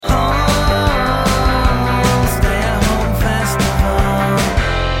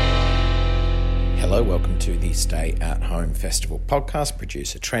Stay at Home Festival podcast.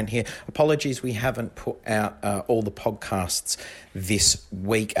 Producer Trent here. Apologies we haven't put out all the podcasts this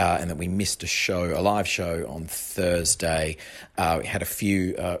week and that we missed a live show on Thursday. We had a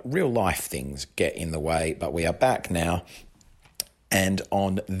few real life things get in the way, but we are back now. And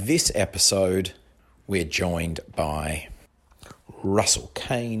on this episode, we're joined by Russell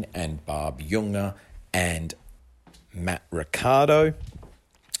Kane and Barb Jungr and Matt Ricardo.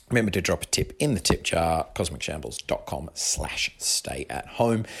 Remember to drop a tip in the tip jar,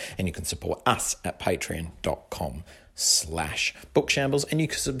 cosmicshambles.com/stay-at-home, and you can support us at patreon.com/bookshambles, and you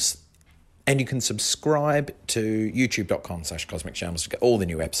can subscribe to youtube.com/cosmicshambles to get all the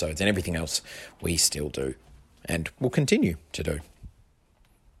new episodes and everything else we still do and will continue to do.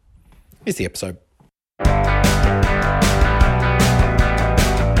 Here's the episode.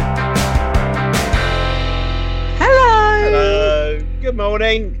 Good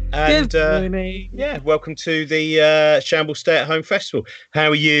morning. And, Good morning. Welcome to the Shambles Stay at Home Festival. How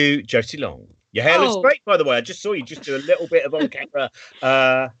are you, Josie Long? Your hair looks great, by the way. I just saw you just do a little bit of on camera.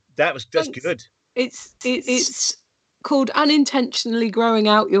 That's good. It's called unintentionally growing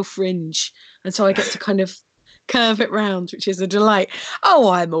out your fringe, and so I get to kind of curve it round, which is a delight. Oh,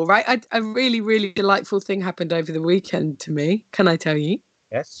 I'm all right. A really, really delightful thing happened over the weekend to me. Can I tell you?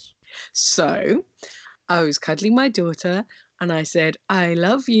 Yes. So I was cuddling my daughter and I said, I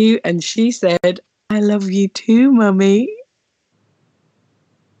love you. And she said, I love you too, Mummy.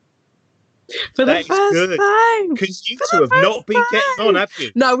 For the first time. Because you two have not been getting on, have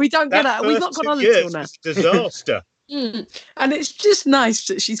you? No, we don't get out. We've not gone on until now. Disaster. And it's just nice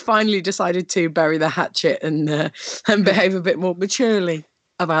that she's finally decided to bury the hatchet and behave a bit more maturely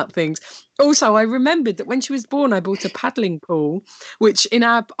about things. Also, I remembered that when she was born, I bought a paddling pool, which in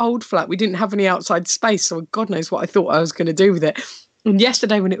our old flat, we didn't have any outside space. So God knows what I thought I was going to do with it. And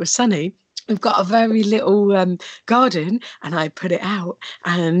yesterday when it was sunny, we've got a very little garden and I put it out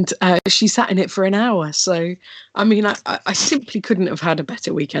and she sat in it for an hour. So, I mean, I simply couldn't have had a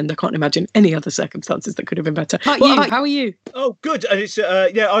better weekend. I can't imagine any other circumstances that could have been better. How are you? Oh, good. And it's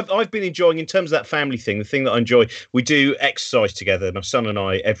I've been enjoying, in terms of that family thing, the thing that I enjoy, we do exercise together, my son and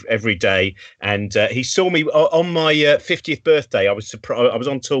I, every day. And he saw me on my 50th birthday. I was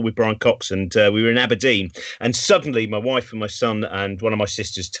on tour with Brian Cox and we were in Aberdeen. And suddenly my wife and my son and one of my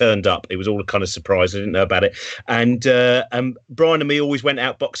sisters turned up. It was all a kind of surprise. I didn't know about it. And Brian and me always went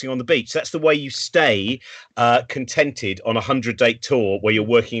out boxing on the beach. That's the way you stay contented on a 100-date tour where you're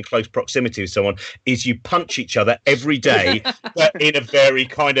working in close proximity with someone, is you punch each other every day, but in a very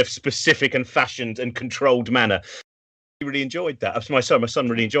kind of specific and fashioned and controlled manner. Really enjoyed that. My son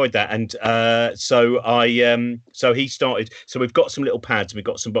really enjoyed that, and so he started. So we've got some little pads and we've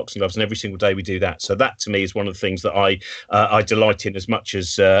got some boxing gloves, and every single day we do that. So that to me is one of the things that I delight in as much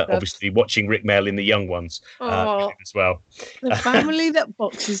as obviously watching Rick Mail in The Young Ones as well. The family that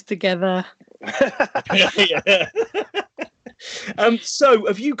boxes together. Yeah. So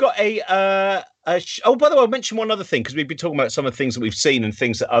have you got by the way, I'll mention one other thing, because we've been talking about some of the things that we've seen and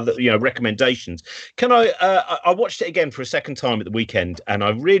things that other, recommendations. Can I watched it again for a second time at the weekend, and I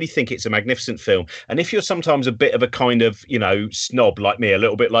really think it's a magnificent film. And if you're sometimes a bit of a kind of, snob like me, a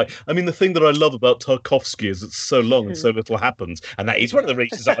little bit like, I mean, the thing that I love about Tarkovsky is it's so long and so little happens. And that is one of the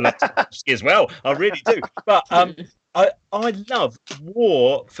reasons I love Tarkovsky as well. I really do. But I love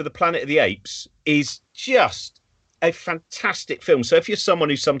War for the Planet of the Apes is just a fantastic film. So if you're someone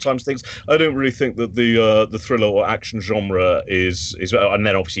who sometimes thinks, I don't really think that the thriller or action genre is, and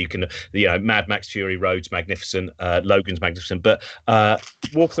then obviously you can, Mad Max Fury Road's magnificent, Logan's magnificent, but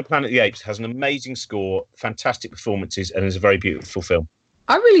War for the Planet of the Apes has an amazing score, fantastic performances, and is a very beautiful film.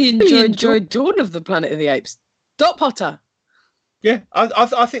 I really enjoyed Dawn of the Planet of the Apes. Dot Potter. Yeah,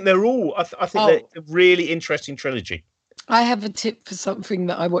 I think they're all. I think they're a really interesting trilogy. I have a tip for something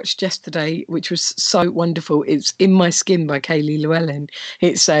that I watched yesterday, which was so wonderful. It's In My Skin by Kaylee Llewellyn.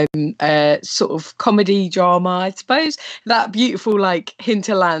 It's a sort of comedy drama, I suppose, that beautiful like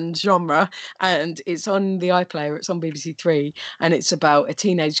hinterland genre. And it's on the iPlayer. It's on BBC Three, and it's about a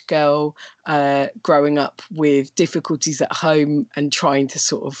teenage girl growing up with difficulties at home and trying to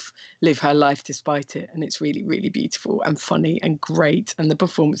sort of live her life despite it. And it's really, really beautiful and funny and great. And the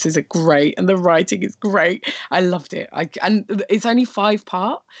performances are great, and the writing is great. I loved it. And it's only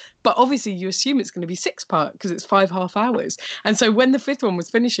 5-part, but obviously you assume it's going to be 6-part because it's 5 half hours. And so when the 5th one was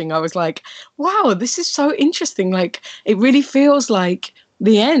finishing, I was like, wow, this is so interesting. Like, it really feels like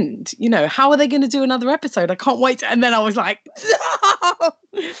the end. How are they going to do another episode? I can't wait. And then I was like,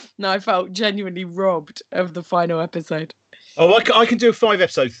 no, I felt genuinely robbed of the final episode. Oh, I can do a 5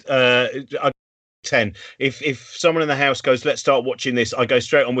 episodes. 10. If someone in the house goes, let's start watching this, I go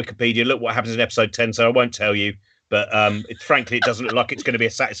straight on Wikipedia, look what happens in episode 10, so I won't tell you. But frankly, it doesn't look like it's going to be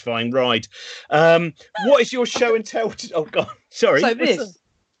a satisfying ride. What is your show and tell? Oh, God, sorry. So this,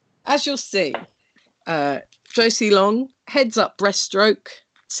 as you'll see, Josie Long, heads up breaststroke,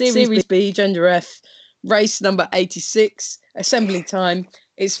 Series B, Gender F, race number 86, assembly time.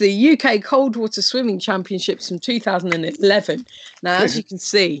 It's the UK Cold Water Swimming Championships from 2011. Now, as you can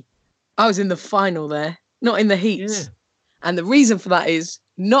see, I was in the final there, not in the heats. Yeah. And the reason for that is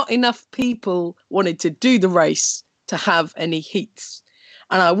not enough people wanted to do the race to have any heats.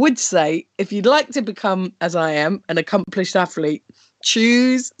 And I would say, if you'd like to become, as I am, an accomplished athlete,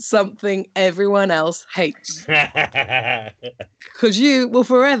 choose something everyone else hates. Because you will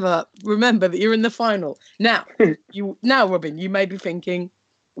forever remember that you're in the final. Now, Robin, you may be thinking,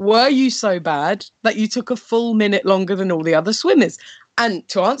 were you so bad that you took a full minute longer than all the other swimmers? And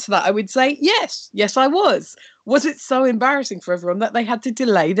to answer that, I would say, yes, I was. Was it so embarrassing for everyone that they had to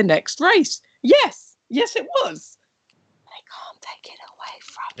delay the next race? Yes, it was. They can't take it away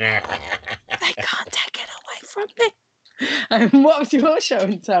from me. They can't take it away from me. What was your show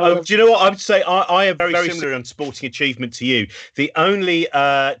and tell? Do you know what I would say? I am very similar on sporting achievement to you. The only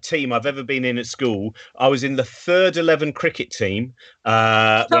team I've ever been in at school, I was in the third 11 cricket team.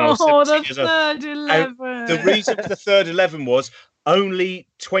 The third 11. The reason for the third 11 was only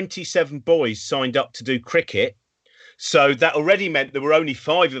 27 boys signed up to do cricket. So that already meant there were only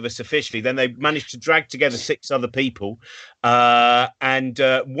 5 of us officially. Then they managed to drag together 6 other people. And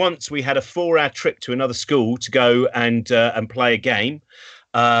once we had a 4-hour trip to another school to go and play a game.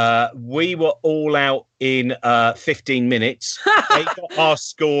 We were all out in 15 minutes. They got our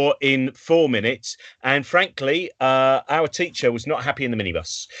score in 4 minutes. And frankly, our teacher was not happy in the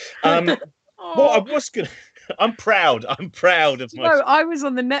minibus. What I was going to... I'm proud of myself. No, I was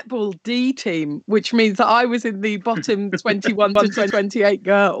on the netball D team, which means that I was in the bottom 21 to 28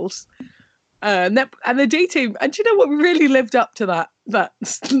 girls. And the D team, and do you know what? We really lived up to that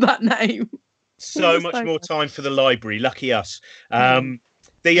name. So much more time for the library. Lucky us.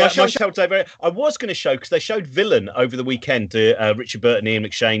 My show today, I was going to show, because they showed Villain over the weekend, Richard Burton, Ian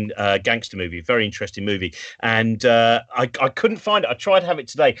McShane gangster movie, very interesting movie. And I couldn't find it. I tried to have it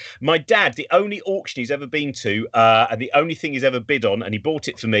today. My dad, the only auction he's ever been to, and the only thing he's ever bid on, and he bought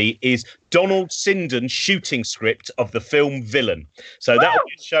it for me, is Donald Sinden's shooting script of the film Villain. So that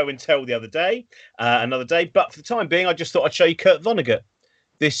was a show and tell the other day, another day. But for the time being, I just thought I'd show you Kurt Vonnegut.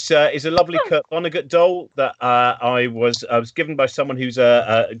 This is a lovely Kurt Vonnegut doll that I was given by someone who's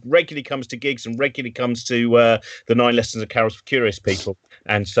regularly comes to gigs and regularly comes to the 9 Lessons of Carols for Curious People.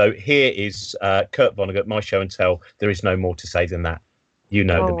 And so here is Kurt Vonnegut, my show and tell. There is no more to say than that. You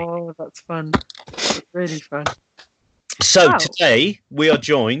know the meaning. Oh, that's fun. Really fun. So Today we are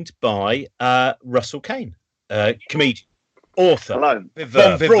joined by Russell Kane, comedian, author,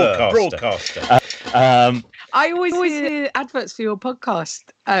 broadcaster. I always hear adverts for your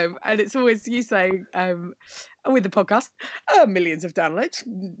podcast, and it's always you saying, with the podcast, millions of downloads.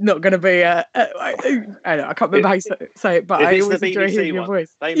 Not going to be, I can't remember how you say it, but I always enjoy hearing your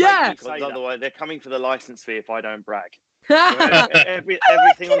voice. They otherwise they're coming for the license fee if I don't brag.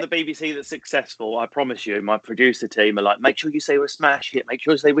 Everything on the BBC that's successful, I promise you, my producer team are like, make sure you say we're smash hit, make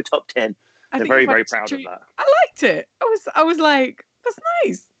sure you say we're top 10. They're very, very proud of that. I liked it. I was like, that's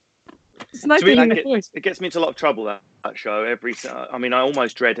nice. It's nice hearing the voice. It gets me into a lot of trouble, that show. I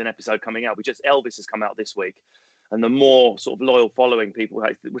almost dread an episode coming out. Elvis has come out this week, and the more sort of loyal following people.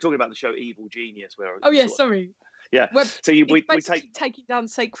 We're talking about the show Evil Genius. Sorry. Yeah. Well, so we take taking down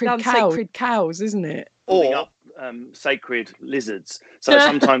sacred cows, isn't it? Or up sacred lizards. So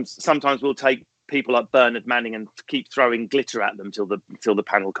sometimes we'll take people like Bernard Manning and keep throwing glitter at them till the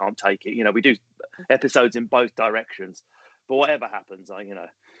panel can't take it. You know, we do episodes in both directions. But whatever happens,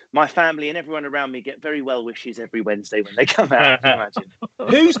 my family and everyone around me get very well wishes every Wednesday when they come out. Can you imagine?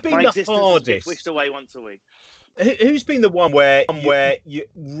 Who's been the hardest? Wished away once a week. Who's been the one where you're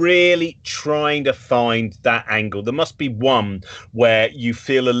really trying to find that angle? There must be one where you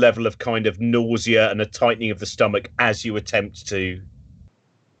feel a level of kind of nausea and a tightening of the stomach as you attempt to.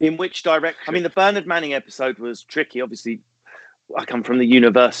 In which direction? I mean, the Bernard Manning episode was tricky. Obviously, I come from the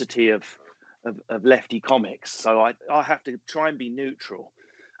University of lefty comics, so I have to try and be neutral.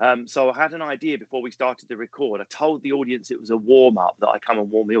 So I had an idea before we started the record. I told the audience it was a warm-up, that I come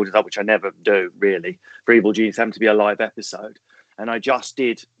and warm the audience up, which I never do, really. For Evil Genius, having to be a live episode. And I just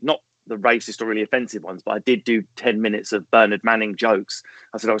did, not the racist or really offensive ones, but I did do 10 minutes of Bernard Manning jokes.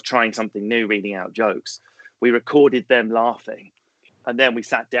 I said I was trying something new, reading out jokes. We recorded them laughing. And then we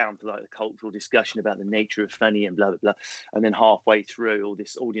sat down for like the cultural discussion about the nature of funny and blah, blah, blah. And then halfway through, all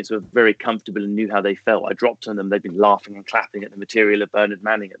this audience were very comfortable and knew how they felt. I dropped on them. They'd been laughing and clapping at the material of Bernard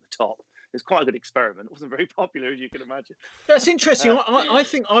Manning at the top. It's quite a good experiment. It wasn't very popular, as you can imagine. That's interesting. I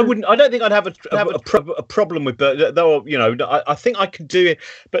think I wouldn't. I don't think I'd have a problem with Bernard, though. You know, I think I could do it.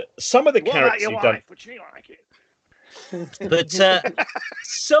 But some of the characters you don't. Would she like it? But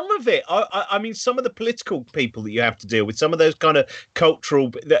some of it, I mean, some of the political people that you have to deal with, some of those kind of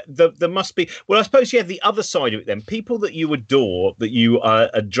cultural, there must be. Well, I suppose you have the other side of it. Then people that you adore, that you are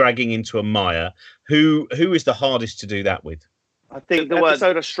dragging into a mire. Who is the hardest to do that with? I think the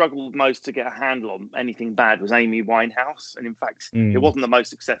episode I struggled most to get a handle on anything bad was Amy Winehouse. And in fact, it wasn't the most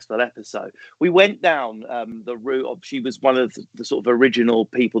successful episode. We went down the route of, she was one of the sort of original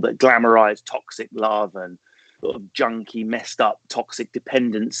people that glamorized toxic love and sort of junky, messed up, toxic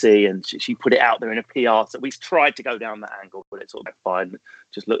dependency. And she put it out there in a PR. So we tried to go down that angle, but it sort of fine.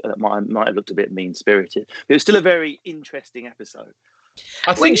 Just looked at might have looked a bit mean-spirited. It was still a very interesting episode.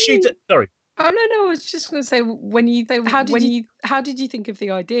 I think sorry. Oh no! I was just going to say, how did you think of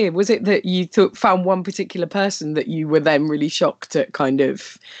the idea? Was it that you found one particular person that you were then really shocked at kind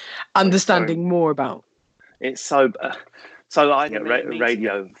of understanding more about? It's so I get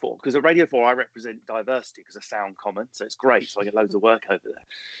Radio 4 because at Radio 4 I represent diversity because I sound common, so it's great. So I get loads of work over there,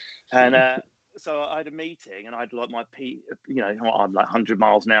 and so I had a meeting and I'd like my I'm like 100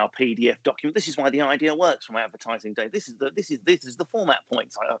 miles an hour PDF document. This is why the idea works from advertising day. This is the format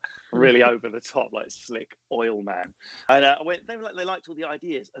points. I'm really over the top, like slick oil man. And I went. They liked all the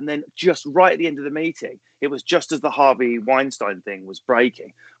ideas, and then just right at the end of the meeting, it was just as the Harvey Weinstein thing was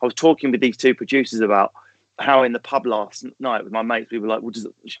breaking. I was talking with these two producers about how in the pub last night with my mates, we were like, well,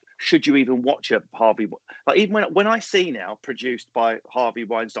 should you even watch a Harvey? Like even when I see now produced by Harvey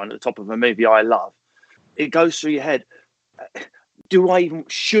Weinstein at the top of a movie I love, it goes through your head.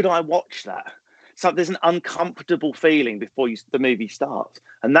 Should I watch that? So there's an uncomfortable feeling before the movie starts.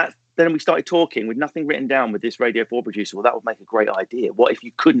 And then we started talking with nothing written down with this Radio 4 producer. Well, that would make a great idea. What if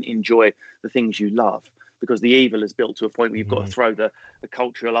you couldn't enjoy the things you love? Because the evil is built to a point where you've got to throw the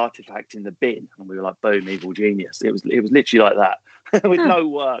cultural artifact in the bin. And we were like, boom, evil genius. It was literally like that with no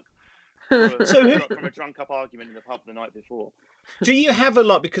work. From a drunk up argument in the pub the night before. Do you have a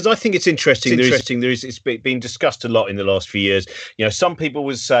lot? Because I think it's interesting. It's been discussed a lot in the last few years. You know, some people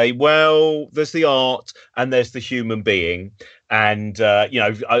would say, well, there's the art and there's the human being. And,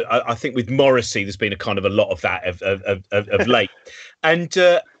 I think with Morrissey, there's been a lot of that of late.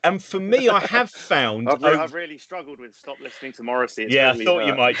 And for me, I have found... I've really struggled with stop listening to Morrissey. I thought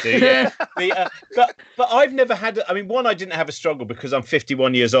you might do. Yeah. But I've never had... I mean, one, I didn't have a struggle because I'm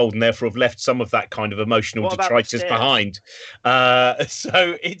 51 years old and therefore have left some of that kind of emotional detritus behind.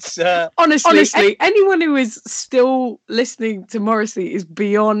 So it's... Honestly, anyone who is still listening to Morrissey is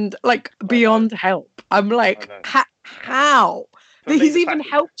beyond help. I'm like, how? He's even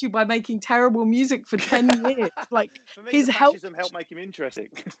helped you by making terrible music for 10 years. Like, for me, his help helped make him interesting.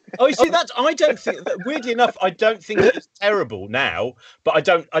 Oh, you see, I don't think. Weirdly enough, I don't think it's terrible now. But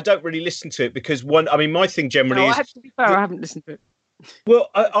I don't really listen to it because my thing generally is. I have to be fair, I haven't listened to it. Well,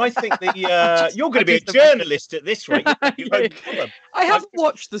 I think you're going to be a journalist at this rate. I haven't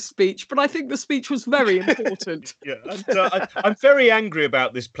watched the speech, but I think the speech was very important. Yeah, I'm very angry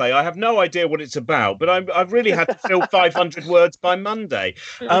about this play. I have no idea what it's about, but I've really had to fill 500 words by Monday.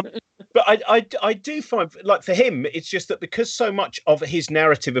 But I do find, like, for him, it's just that because so much of his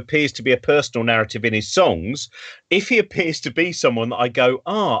narrative appears to be a personal narrative in his songs, if he appears to be someone that I go,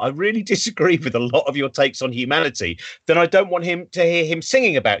 I really disagree with a lot of your takes on humanity, then I don't want him to hear him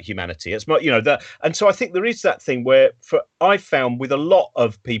singing about humanity. It's that, and so I think there is that thing where I found with a lot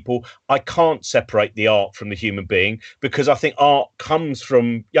of people, I can't separate the art from the human being because I think art comes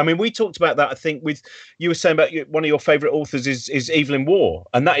from. I mean, we talked about that. I think with you were saying about one of your favourite authors is Evelyn Waugh,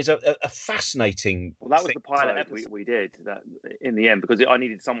 and that is a fascinating. Well, that was the pilot we did that in the end because I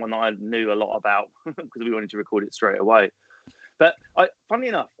needed someone that I knew a lot about because we wanted to record it straight away. But funnily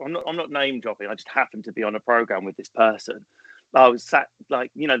enough, I'm not name dropping. I just happened to be on a program with this person. I was sat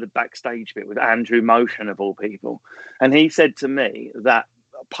the backstage bit with Andrew Motion of all people, and he said to me that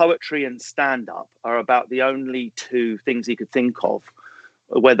poetry and stand-up are about the only two things he could think of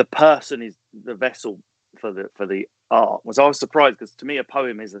where the person is the vessel for the art. I was surprised because to me a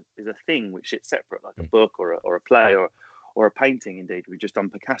poem is a thing which sits separate, like a book or a play or a painting. Indeed, we've just done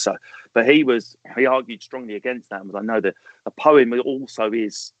Picasso, but he argued strongly against that and was like, no, that a poem also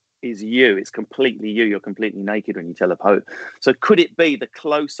is you. It's completely you. You're completely naked when you tell a poem. So could it be the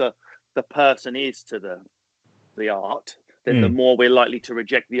closer the person is to the art, then the more we're likely to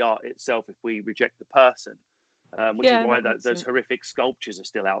reject the art itself if we reject the person? which is why those horrific sculptures are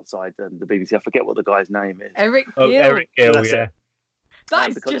still outside the BBC. I forget what the guy's name is. Eric Gill. Eric Gill, yeah.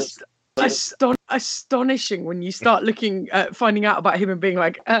 That's just astonishing when you start looking at finding out about him and being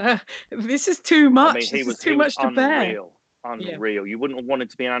like, this is too much. I mean, this is too much to bear. Unreal. You wouldn't have wanted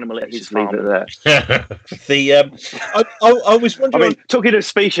to be an animal at his farm. Leave it there. I was wondering. I mean, talking of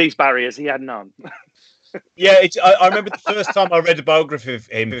species barriers, he had none. Yeah, I remember the first time I read a biography of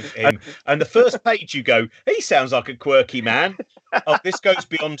him, and the first page you go, he sounds like a quirky man. Oh, this goes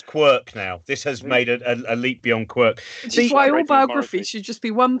beyond quirk now. This has made a leap beyond quirk. Which is why all biographies should just be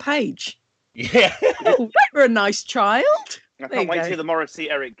one page. Yeah. Oh, you're a nice child. I can't wait to hear the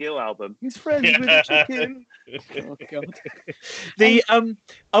Morrissey Eric Gill album. He's friends with a chicken. Oh, God.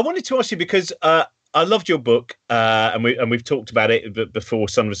 I wanted to ask you because I loved your book, and we've talked about it before,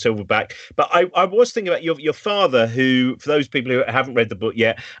 Son of a Silverback. But I was thinking about your father, who, for those people who haven't read the book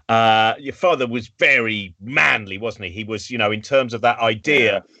yet, your father was very manly, wasn't he? He was, in terms of that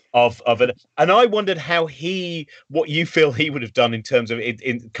idea of it. And I wondered what you feel he would have done in terms of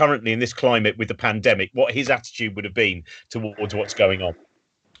currently in this climate with the pandemic, what his attitude would have been towards what's going on.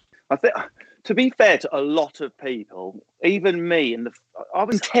 I think, to be fair to a lot of people, even me, I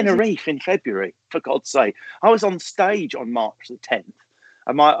was in Tenerife in February, for God's sake. I was on stage on March the 10th.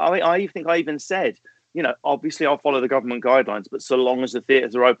 And I think I even said, obviously I'll follow the government guidelines, but so long as the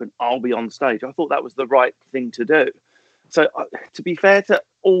theatres are open, I'll be on stage. I thought that was the right thing to do. So to be fair to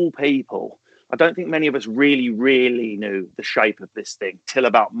all people, I don't think many of us really, really knew the shape of this thing till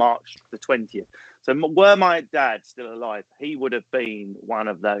about March the 20th. So were my dad still alive, he would have been one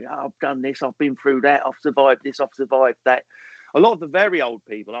of those, I've done this, I've been through that, I've survived this, I've survived that. A lot of the very old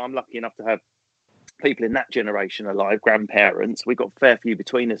people, I'm lucky enough to have people in that generation alive, grandparents. We've got a fair few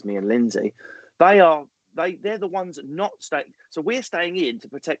between us, me and Lindsay. They're the ones that not staying. So we're staying in to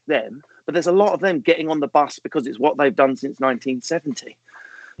protect them, but there's a lot of them getting on the bus because it's what they've done since 1970.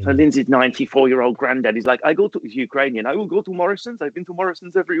 So Lindsay's 94-year-old granddad is like, he's Ukrainian. I will go to Morrison's. I've been to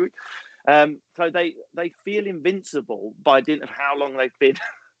Morrison's every week. So they feel invincible by dint of how long they've been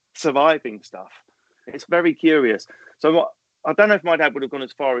surviving stuff. It's very curious. So I don't know if my dad would have gone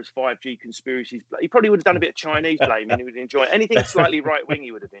as far as 5G conspiracies. He probably would have done a bit of Chinese blaming. He would enjoy it. Anything slightly right-wing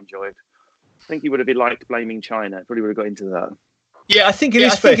he would have enjoyed. I think he would have liked blaming China. Probably would have got into that. Yeah, I think it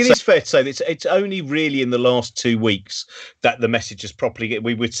is fair to say that it's only really in the last 2 weeks that the message has properly.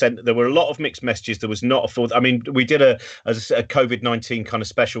 We would send. There were a lot of mixed messages. There was not a full. I mean, we did a COVID-19 kind of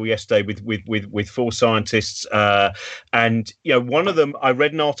special yesterday with 4 scientists, and one of them. I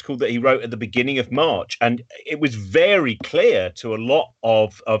read an article that he wrote at the beginning of March, and it was very clear to a lot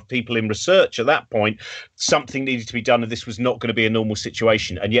of people in research at that point something needed to be done, and this was not going to be a normal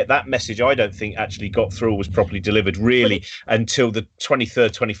situation. And yet that message, I don't think, actually got through or was properly delivered really until the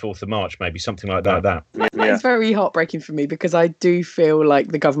 23rd, 24th of March, maybe something like that. That's very heartbreaking for me because I do feel like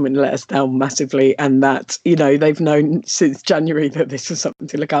the government let us down massively, and that they've known since January that this was something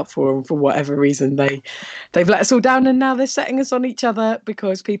to look out for, and for whatever reason they've let us all down, and now they're setting us on each other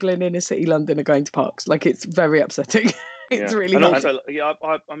because people in inner city London are going to parks. Like, it's very upsetting. It's really and hard.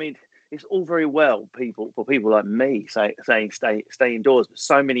 Also, I mean, it's all very well for people like me saying stay indoors, but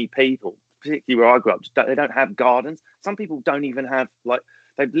so many people, particularly where I grew up, they don't have gardens. Some people don't even have,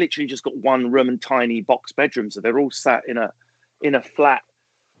 they've literally just got one room and tiny box bedrooms, so they're all sat in a flat.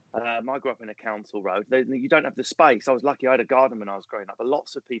 I grew up in a council road. You don't have the space. I was lucky I had a garden when I was growing up, but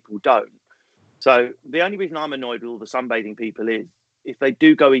lots of people don't. So the only reason I'm annoyed with all the sunbathing people is if they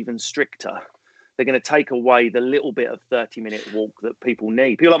do go even stricter, they're going to take away the little bit of 30-minute walk that people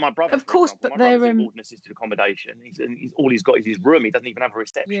need. People like my brother, of course, but they're in assisted accommodation. He's all he's got is his room. He doesn't even have a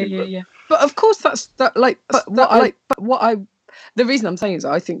reception. Yeah. But of course, that's that. The reason I'm saying is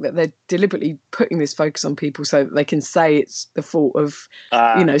I think that they're deliberately putting this focus on people so that they can say it's the fault of,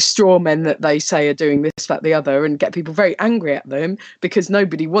 straw men that they say are doing this, that, the other, and get people very angry at them because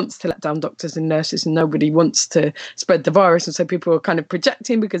nobody wants to let down doctors and nurses and nobody wants to spread the virus. And so people are kind of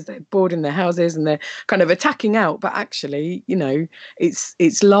projecting because they're bored in their houses and they're kind of attacking out. But actually,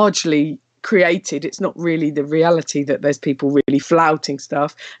 it's largely created. It's not really the reality that there's people really flouting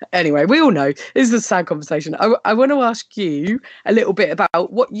stuff. Anyway, we all know this is a sad conversation. I want to ask you a little bit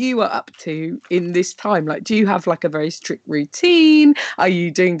about what you are up to in this time. Like, do you have a very strict routine? Are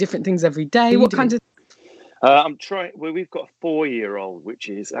you doing different things every day? What kind of I'm trying. Well, we've got a 4-year-old, which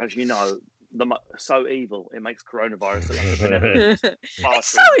is, as you know, so evil. It makes coronavirus it's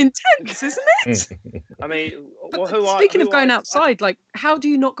so intense, isn't it? I mean, speaking of going outside, how do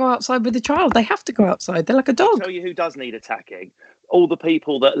you not go outside with a child? They have to go outside. They're like a dog. I'll tell you who does need attacking. All the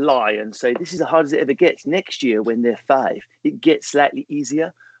people that lie and say this is as hard as it ever gets. Next year, when they're 5, it gets slightly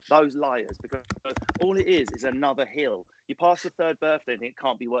easier. those layers, because all it is another hill. You pass the third birthday and it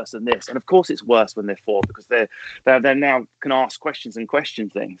can't be worse than this. And of course it's worse when they're 4, because they're now can ask questions and question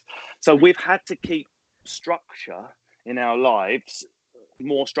things. So we've had to keep structure in our lives,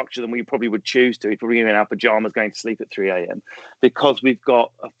 more structure than we probably would choose to if we were in our pajamas going to sleep at 3 a.m. because we've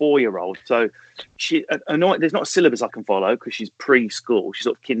got a 4-year-old. So there's not a syllabus I can follow because she's preschool. She's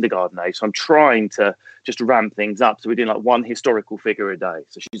sort of kindergarten age. So I'm trying to just ramp things up. So we're doing like one historical figure a day.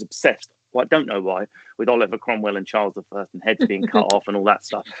 So she's obsessed. Well, I don't know why, with Oliver Cromwell and Charles I and heads being cut off and all that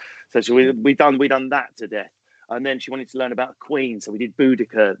stuff. So we done that to death. And then she wanted to learn about Queen. So we did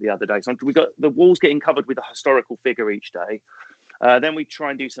Boudica the other day. So we got the walls getting covered with a historical figure each day. Then we try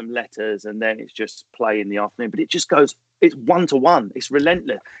and do some letters, and then it's just play in the afternoon. But it just goes, it's 1-to-1. It's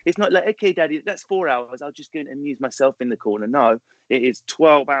relentless. It's not like, okay, Daddy, that's 4 hours. I'll just go and amuse myself in the corner. No, it is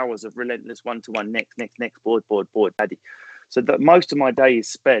 12 hours of relentless 1-to-1. Next, board, Daddy. So that most of my day is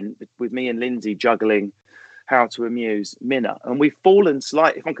spent with me and Lindsay juggling how to amuse Minna. And we've fallen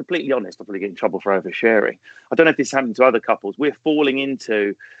slightly, if I'm completely honest, I'll probably get in trouble for oversharing. I don't know if this happened to other couples. We're falling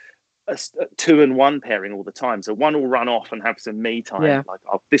into a 2 and 1 pairing all the time. So one will run off and have some me time. Yeah. Like,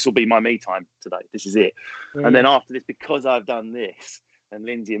 this will be my me time today. This is it. Yeah. And then after this, because I've done this and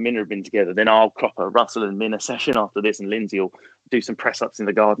Lindsay and Minna have been together, then I'll crop a Russell and Minna session after this, and Lindsay will do some press ups in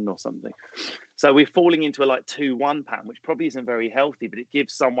the garden or something. So we're falling into a 2-1 pattern, which probably isn't very healthy, but it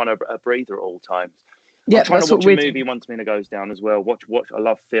gives someone a breather at all times. Yeah, I'm trying to watch a movie once Minna goes down as well. Watch. I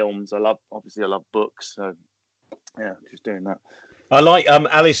love films. I love books. So yeah, just doing that. I like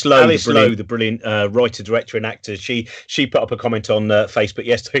Alice Lowe, the brilliant writer, director, and actor. She put up a comment on Facebook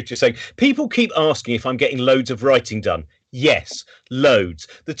yesterday, just saying, people keep asking if I'm getting loads of writing done. Yes, loads.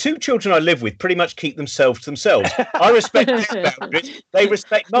 The 2 children I live with pretty much keep themselves to themselves. I respect their boundaries. They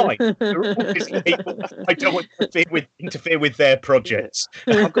respect mine. They're obviously people I don't want to interfere with their projects.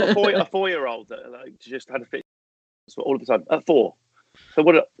 I've got a 4-year-old that just had a fit all of the time at 4. So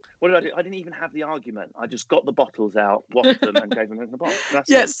what did I do? I didn't even have the argument. I just got the bottles out, washed them, and gave them in the box. That's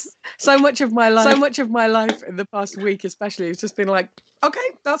yes. It. So much of my life in the past week, especially, has just been like, okay,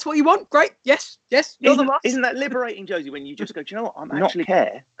 that's what you want. Great. Yes. You're the boss. Isn't that liberating, Josie? When you just go, do you know what? I'm actually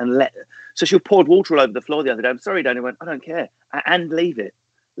care and let. So she poured water all over the floor the other day. I'm sorry, Danny. Went, I don't care, and leave it.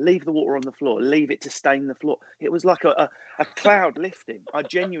 Leave the water on the floor. Leave it to stain the floor. It was like a cloud lifting. I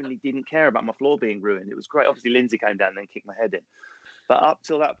genuinely didn't care about my floor being ruined. It was great. Obviously, Lindsay came down and then kicked my head in. But up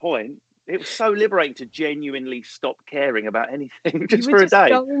till that point, it was so liberating to genuinely stop caring about anything just for a day.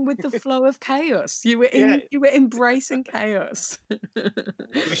 You were going with the flow of chaos. You were embracing chaos.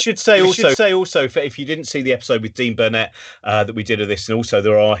 We should say also if you didn't see the episode with Dean Burnett that we did of this, and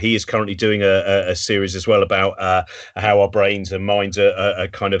also he is currently doing a series as well about how our brains and minds are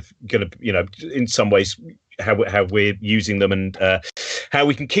kind of going to, in some ways, how we're using them and how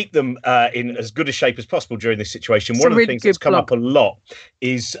we can keep them in as good a shape as possible during this situation. One of the things that's come up a lot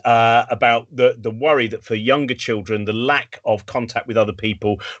is about the worry that for younger children, the lack of contact with other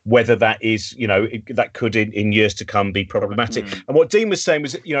people, whether that is, that could in years to come be problematic. And what Dean was saying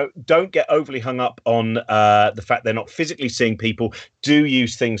was, don't get overly hung up on the fact they're not physically seeing people. Do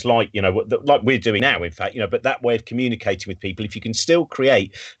use things like, like we're doing now, in fact, but that way of communicating with people, if you can still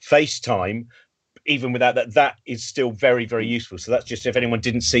create FaceTime, even without that is still very, very useful. So that's just if anyone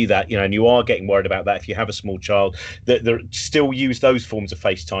didn't see that, and you are getting worried about that, if you have a small child, that still use those forms of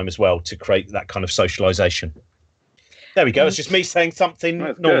FaceTime as well to create that kind of socialization. There we go. It's just me saying something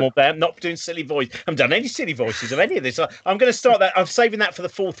normal there. I'm not doing silly voice. I haven't done any silly voices of any of this. I'm going to start that. I'm saving that for the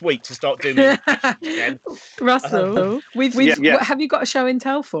 4th week to start doing it again. Russell, have you got a show and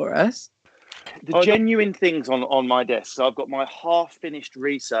tell for us? The genuine things on my desk. So I've got my half-finished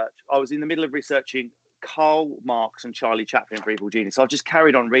research. I was in the middle of researching Karl Marx and Charlie Chaplin for Evil Genius. So I've just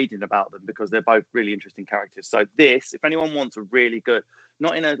carried on reading about them because they're both really interesting characters. So this, if anyone wants a really good,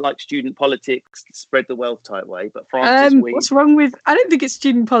 not in a student politics, spread the wealth type way, but Francis Wheen. What's wrong with? I don't think it's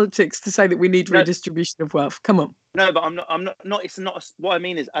student politics to say that we need redistribution of wealth. Come on. No, but I'm not. It's not. What I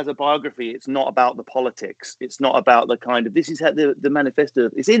mean is, as a biography, it's not about the politics. It's not about the kind of. This is how the manifesto.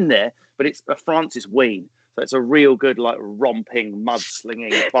 It's in there, but it's a Francis Wheen. So it's a real good, romping,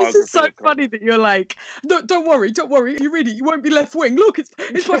 mudslinging biography. This is so funny that you're like, no, don't worry. You read it, you won't be left wing. Look,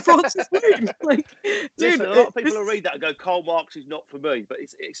 it's by Francis Wheen. Dude, a lot of people will read that and go, Karl Marx is not for me. But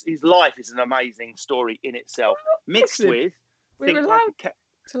it's his life is an amazing story in itself. Mixed with, we're allowed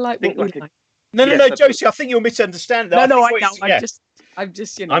to like what we like. No, Josie, I think you'll misunderstand that. No, I know. I'm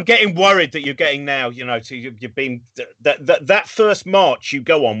just, I'm getting worried that you're getting now, you've been that first march you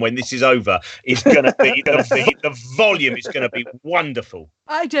go on when this is over is going to be the volume is going to be wonderful.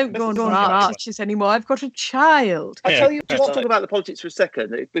 I don't go on marches anymore. I've got a child. I tell you, just talk about the politics for a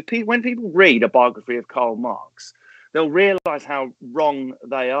second. When people read a biography of Karl Marx, they'll realise how wrong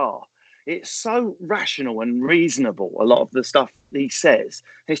they are. It's so rational and reasonable, a lot of the stuff he says.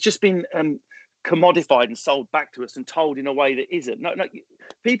 It's just been commodified and sold back to us and told in a way that isn't. No,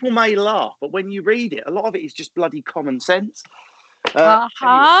 people may laugh, but when you read it, a lot of it is just bloody common sense.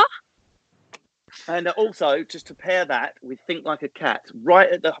 Anyway. And also, just to pair that with Think Like a Cat, right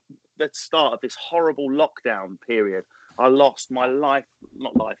at the start of this horrible lockdown period, I lost my my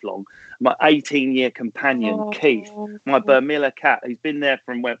 18-year companion, Keith, my Burmilla cat. He's been there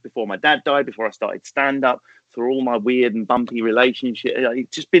from before my dad died, before I started stand-up, through all my weird and bumpy relationships. He's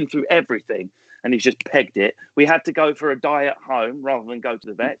just been through everything, and he's just pegged it. We had to go for a die at home rather than go to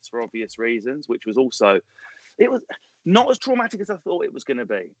the vets for obvious reasons, which was also... It was not as traumatic as I thought it was going to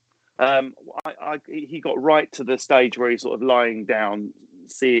be. He got right to the stage where he's sort of lying down,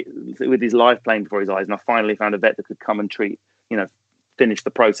 with his life playing before his eyes, and I finally found a vet that could come and finish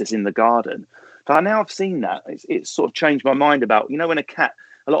the process in the garden. But now I've seen that, it's sort of changed my mind about, when a cat,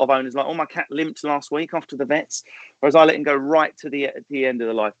 a lot of owners are like, my cat limped last week after the vets, whereas I let him go right to the end of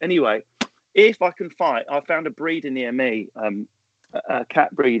the life. Anyway, if I can find, I found a breeder near me, a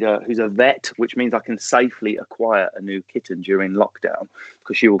cat breeder who's a vet, which means I can safely acquire a new kitten during lockdown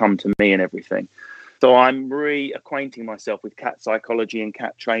because she will come to me and everything. So I'm reacquainting myself with cat psychology and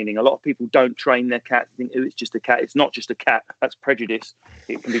cat training. A lot of people don't train their cat. They think, it's just a cat. It's not just a cat. That's prejudice.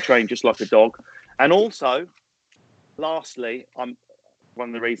 It can be trained just like a dog. And also, lastly, one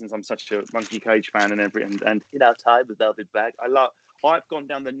of the reasons I'm such a Monkey Cage fan and in our time with Velvet Bag, I've gone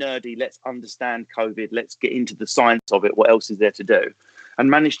down the nerdy, let's understand COVID, let's get into the science of it, what else is there to do, and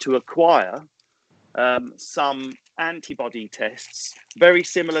managed to acquire some antibody tests, very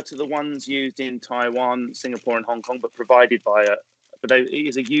similar to the ones used in Taiwan, Singapore and Hong Kong, but provided by it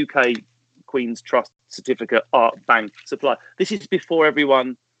is a UK Queen's Trust certificate art bank supply. This is before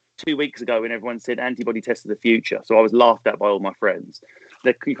everyone, 2 weeks ago, when everyone said antibody tests of the future. So I was laughed at by all my friends.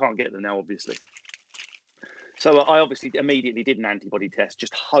 You can't get them now, obviously. So I obviously immediately did an antibody test,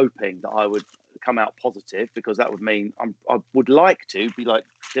 just hoping that I would come out positive, because that would mean I would like to be like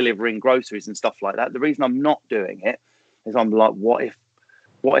delivering groceries and stuff like that. The reason I'm not doing it is I'm like, what if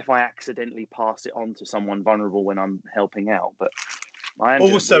I accidentally pass it on to someone vulnerable when I'm helping out? But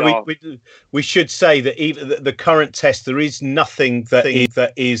also, we should say that even the current test, there is nothing that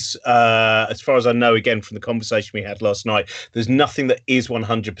is as far as I know, again from the conversation we had last night, there's nothing that is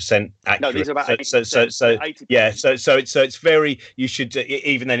 100% accurate. No, these are about 80%, so 80%. Yeah, so it's very, you should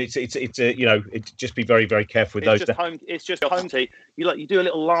even then it's just be very, very careful with those. It's just home tea. You do a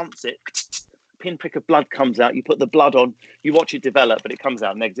little lancet. Pinprick of blood comes out, you put the blood on, you watch it develop, but it comes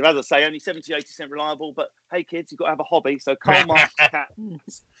out negative. As I say, only 70-80% reliable, but hey kids, you've got to have a hobby. So Karl Marx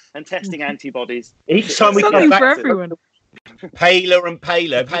cats and testing antibodies. Each time we come back for everyone. Paler and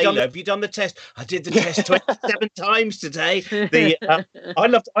paler. Have you done the test? I did the test 27 times today.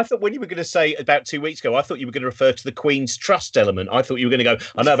 I thought when you were going to say about 2 weeks ago, I thought you were going to refer to the Queen's Trust element. I thought you were going to go,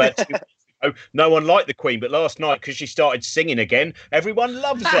 I know about 2 weeks ago, no one liked the Queen, but last night, because she started singing again, everyone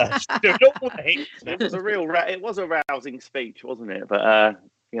loves her. It was a rousing speech, wasn't it? But I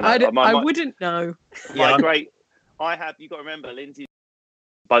wouldn't know. You've got to remember, Lindsay's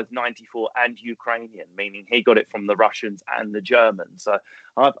both 94 and Ukrainian, meaning he got it from the Russians and the Germans. So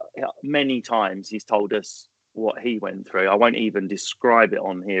many times he's told us what he went through. I won't even describe it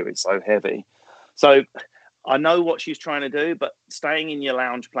on here. It's so heavy. So I know what she's trying to do, but staying in your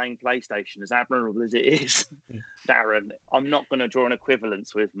lounge playing PlayStation, as admirable as it is, Darren, I'm not going to draw an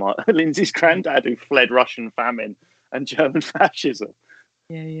equivalence with my Lindsay's granddad who fled Russian famine and German fascism.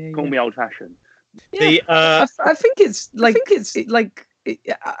 Call me old-fashioned. Yeah, I think it's like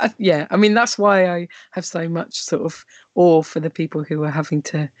I mean, that's why I have so much sort of awe for the people who are having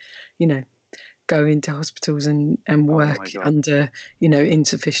to, go into hospitals and work under,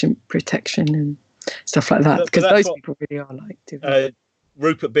 insufficient protection and stuff like that, because those people really are like Dr.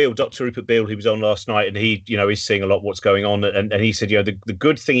 Rupert Beale, who was on last night, and he, is seeing a lot what's going on, and he said, the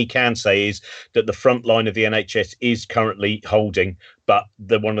good thing he can say is that the front line of the NHS is currently holding, but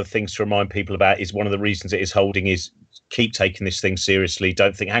one of the things to remind people about is one of the reasons it is holding is keep taking this thing seriously.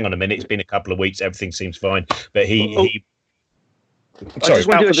 Don't think, hang on a minute, it's been a couple of weeks, everything seems fine. But I just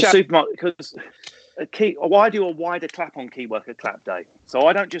want to do a supermarket because. I do a wider clap on Key Worker Clap Day. So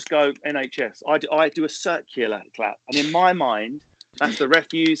I don't just go NHS. I do a circular clap. And in my mind, that's the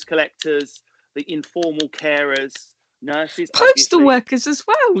refuse collectors, the informal carers, nurses, Postal obviously. workers as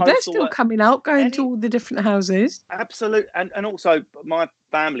well. They're Postal still work- coming out, going to all the different houses. Absolute, and also my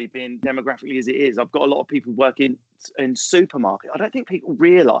family being demographically as it is, I've got a lot of people working in supermarket. I don't think people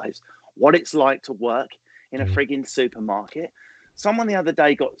realise what it's like to work in a frigging supermarket. Someone the other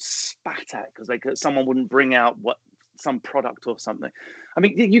day got spat at because someone wouldn't bring out some product or something. I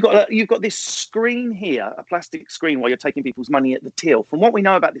mean, you've got this screen here, a plastic screen, while you're taking people's money at the till. From what we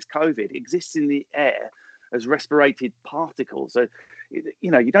know about this COVID, it exists in the air as respirated particles. So,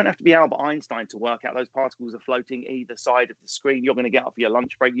 you don't have to be Albert Einstein to work out those particles are floating either side of the screen. You're going to get up for your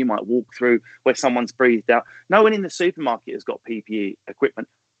lunch break. You might walk through where someone's breathed out. No one in the supermarket has got PPE equipment.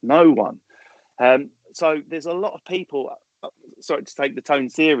 No one. So there's a lot of people, sorry to take the tone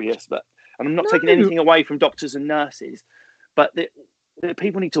serious, and I'm not taking anything away from doctors and nurses, but the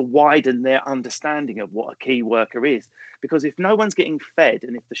people need to widen their understanding of what a key worker is. Because if no one's getting fed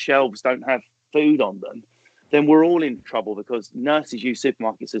and if the shelves don't have food on them, then we're all in trouble, because nurses use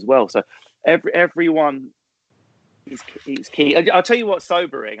supermarkets as well. So everyone is key. I'll tell you what's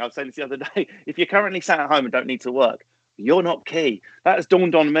sobering. I was saying this the other day. If you're currently sat at home and don't need to work, you're not key. That has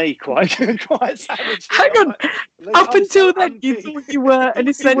dawned on me quite savagely. Hang on. Up until then, you thought you were an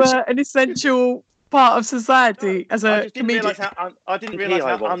essential part of society as a comedian. I didn't realise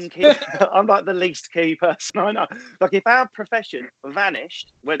how unkey. I'm like the least key person I know. Like, if our profession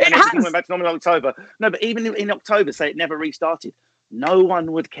vanished when everything went back to normal in October, no, but even in October, say it never restarted, no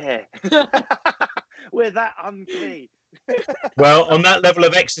one would care. We're that unkey. Well, on that level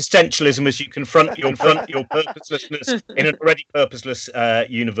of existentialism, as you confront your purposelessness in an already purposeless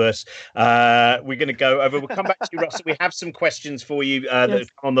universe, we're going to go over. We'll come back to you, Russell. We have some questions for you that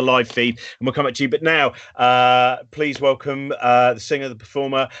have come on the live feed, and we'll come back to you. But now, please welcome the singer, the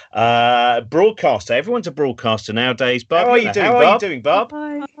performer, broadcaster. Everyone's a broadcaster nowadays. Barb, how are you doing, Barb?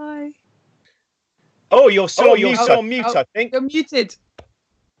 Hi. Oh, you're still on mute, I think. You're muted.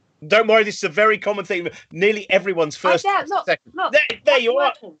 Don't worry, this is a very common thing. Nearly everyone's first. Look, there you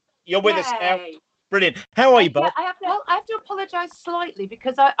are. You're with us now. Brilliant. How are you, Bob? I have to apologise slightly,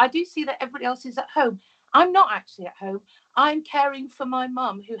 because I do see that everybody else is at home. I'm not actually at home. I'm caring for my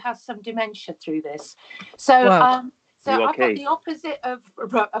mum, who has some dementia through this. So, I've got the opposite of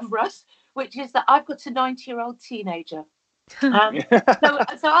Russ, which is that I've got a 90-year-old teenager. So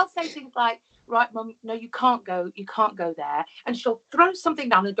I'll say things like, right, Mum, no, you can't go there. And she'll throw something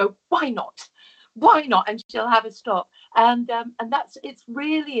down and go, why not? And she'll have a stop. And it's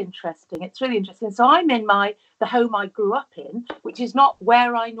really interesting. It's really interesting. So I'm in the home I grew up in, which is not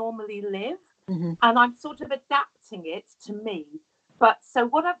where I normally live. Mm-hmm. And I'm sort of adapting it to me. But so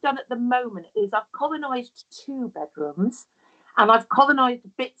what I've done at the moment is I've colonised 2 bedrooms, and I've colonised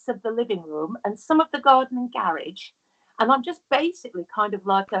bits of the living room and some of the garden and garage. And I'm just basically kind of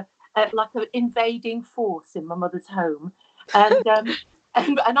like an invading force in my mother's home, and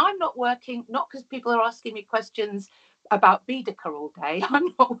I'm not working, not because people are asking me questions about Baedeker all day.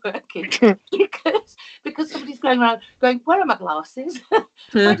 I'm not working because somebody's going around going, where are my glasses?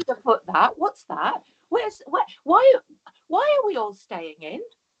 Where did I put that? What's that? Why are we all staying in?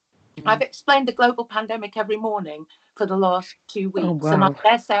 I've explained the global pandemic every morning for the last 2 weeks, and I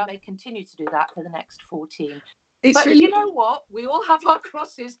dare say I may continue to do that for the next 14. But you know what? We all have our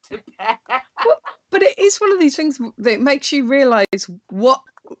crosses to bear. But it is one of these things that makes you realise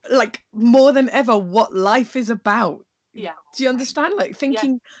more than ever, what life is about. Yeah. Do you understand? Like,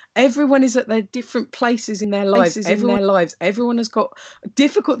 thinking everyone is at their different places in their lives. Everyone has got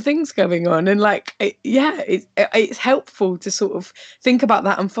difficult things going on, and it's helpful to sort of think about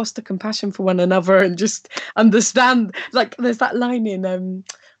that and foster compassion for one another, and just understand. Like, there's that line in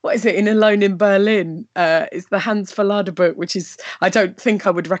what is it, in Alone in Berlin? It's the Hans Verlade book, which is, I don't think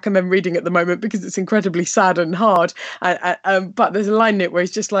I would recommend reading at the moment because it's incredibly sad and hard. But there's a line in it where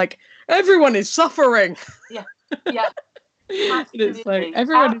it's just like, everyone is suffering. Yeah. It's like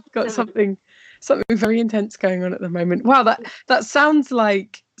everyone has got something very intense going on at the moment. Wow, that sounds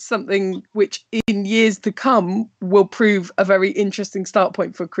like something which in years to come will prove a very interesting start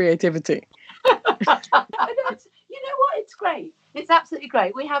point for creativity. You know what? It's great. It's absolutely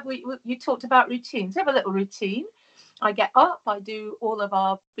great. You talked about routines. We have a little routine. I get up, I do all of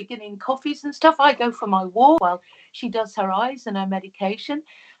our beginning coffees and stuff. I go for my walk while she does her eyes and her medication.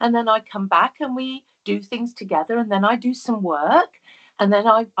 And then I come back and we do things together. And then I do some work. And then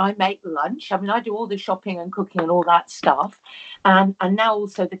I make lunch. I mean, I do all the shopping and cooking and all that stuff. And now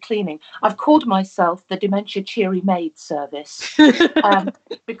also the cleaning. I've called myself the Dementia Cheery Maid Service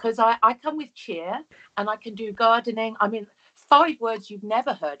because I come with cheer and I can do gardening. I mean, 5 words you've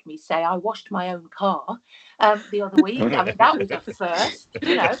never heard me say. I washed my own car the other week. I mean, that was a first,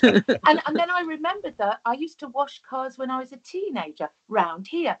 you know. And then I remembered that I used to wash cars when I was a teenager round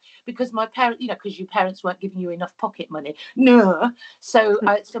here because my parents, you know, because your parents weren't giving you enough pocket money. No. So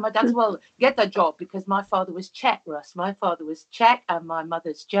my dad said, well, get that job, because my father was Czech, Russ. My father was Czech and my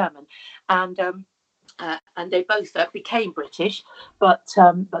mother's German. And they both became British, but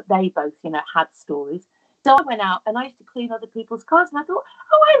they both, you know, had stories. So I went out and I used to clean other people's cars, and I thought,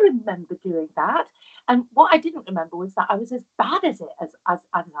 oh, I remember doing that. And what I didn't remember was that I was as bad as it as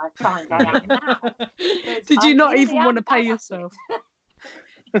I find I am now. Did you not even want to pay yourself?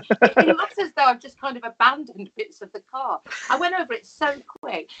 It looks as though I've just kind of abandoned bits of the car. I went over it so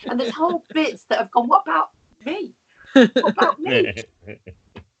quick, and there's whole bits that have gone, what about me? What about me?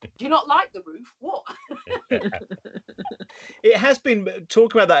 Do you not like the roof? What? It has been,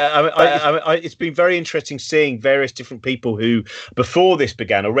 talking about that, it's been very interesting seeing various different people who, before this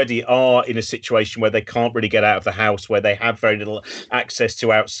began, already are in a situation where they can't really get out of the house, where they have very little access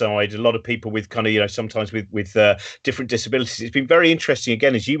to outside. A lot of people with kind of, you know, sometimes with different disabilities. It's been very interesting,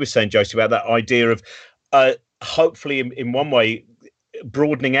 again, as you were saying, Josie, about that idea of hopefully in one way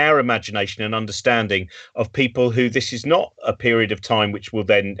broadening our imagination and understanding of people who this is not a period of time which will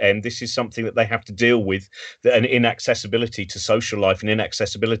then end. This is something that they have to deal with, an inaccessibility to social life and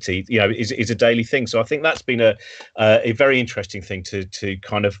inaccessibility, you know, is a daily thing. So I think that's been a very interesting thing to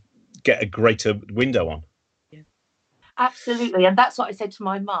kind of get a greater window on. Absolutely. And that's what I said to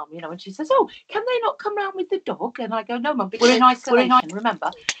my mum, you know, and she says, oh, can they not come round with the dog? And I go, no, mum, we're in isolation, remember?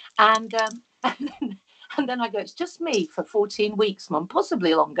 And and then I go, it's just me for 14 weeks, mum,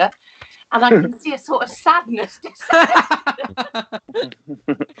 possibly longer. And I can see a sort of sadness.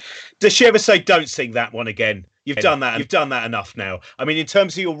 Does she ever say, don't sing that one again? You've done that. You've done that enough now. I mean, in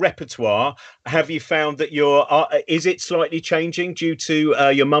terms of your repertoire, have you found that is it slightly changing due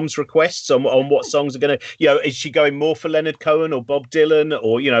to your mum's requests on what songs are going to, you know, is she going more for Leonard Cohen or Bob Dylan,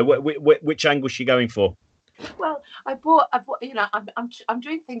 or, you know, which angle is she going for? Well, I bought, you know, I'm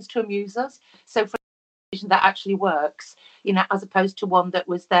doing things to amuse us. So for that actually works, you know, as opposed to one that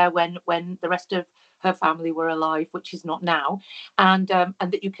was there when the rest of her family were alive, which is not now, and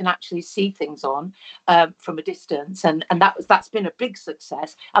that you can actually see things on from a distance, and that's been a big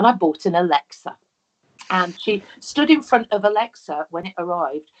success. And I bought an Alexa, and she stood in front of Alexa when it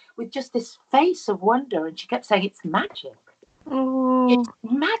arrived with just this face of wonder, and she kept saying, it's magic. It's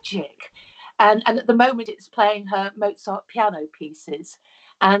magic. And at the moment it's playing her Mozart piano pieces.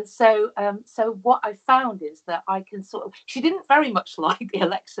 And so what I found is that I can sort of, she didn't very much like the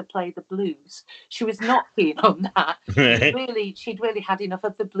Alexa play the blues. She was not keen on that. She'd really had enough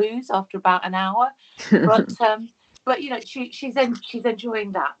of the blues after about an hour. But you know, she's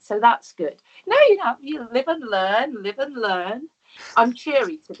enjoying that. So that's good. No, you know, you live and learn. I'm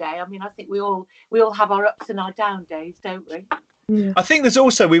cheery today. I mean, I think we all have our ups and our down days, don't we? Yeah. I think there's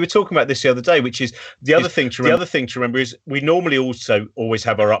also, we were talking about this the other day, which is the other thing to remember is we normally also always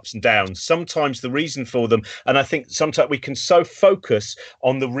have our ups and downs. Sometimes the reason for them, and I think sometimes we can so focus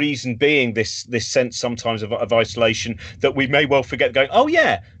on the reason being this sense sometimes of isolation that we may well forget going, oh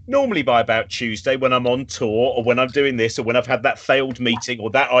yeah, normally by about Tuesday when I'm on tour or when I'm doing this or when I've had that failed meeting or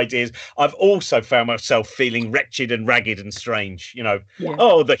that ideas, I've also found myself feeling wretched and ragged and strange, you know. Yeah.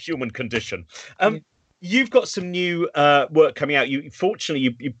 Oh, the human condition. You've got some new work coming out. You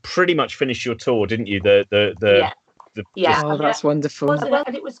pretty much finished your tour, didn't you? Yeah. Oh, that's wonderful.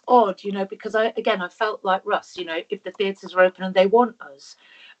 And it was odd, you know, because I felt like Russ, you know, if the theatres are open and they want us.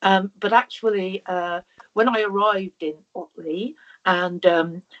 But actually, when I arrived in Otley and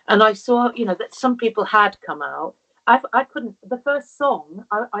I saw, you know, that some people had come out, I couldn't. The first song,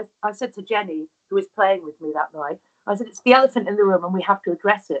 I said to Jenny, who was playing with me that night, I said, it's the elephant in the room and we have to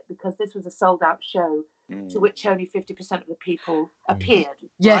address it because this was a sold out show to which only 50% of the people appeared.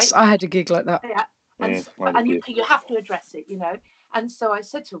 Yes, right? I had a gig like that. Yeah. And you have to address it, you know. And so I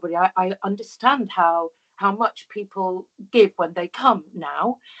said to everybody, I understand how much people give when they come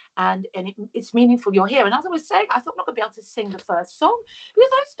now, and it's meaningful you're here. And as I was saying, I thought I'm not going to be able to sing the first song because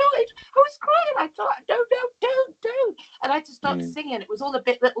I was crying. I thought, don't. And I just started singing. It was all a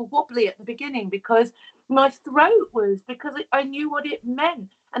bit little wobbly at the beginning because my throat was, because I knew what it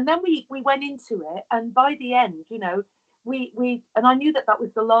meant. And then we went into it, and by the end, you know, we and I knew that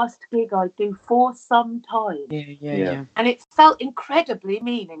was the last gig I'd do for some time. Yeah. And it felt incredibly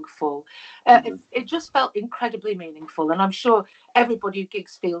meaningful. It just felt incredibly meaningful, and I'm sure everybody who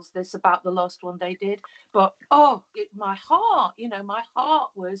gigs feels this about the last one they did. But my heart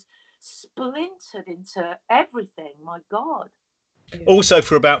was splintered into everything. My God. Also,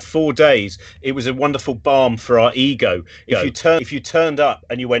 for about 4 days, it was a wonderful balm for our ego. If you turned up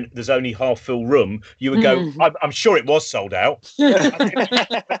and you went, "There's only half full room," you would go, "I'm sure it was sold out." I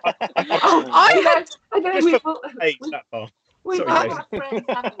know. We've got friends,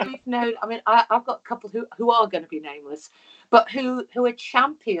 we've known. I mean, I've got a couple who are going to be nameless, but who are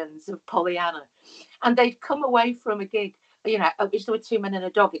champions of Pollyanna, and they've come away from a gig. You know, which there were 2 men and a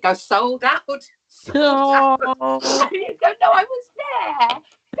dog. It goes sold out. Sold out. And you go, no, I was there,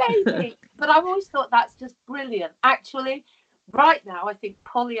 baby. But I've always thought that's just brilliant. Actually, right now, I think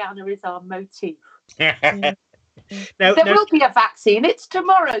Pollyanna is our motif. There will be a vaccine. It's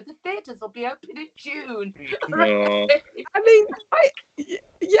tomorrow. The theatres will be open in June. I mean,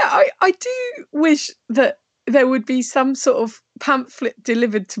 I do wish that there would be some sort of pamphlet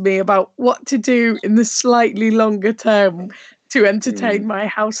delivered to me about what to do in the slightly longer term to entertain my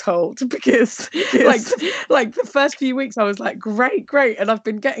household, because like the first few weeks I was like, great, and I've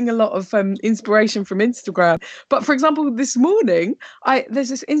been getting a lot of inspiration from Instagram. But for example, this morning there's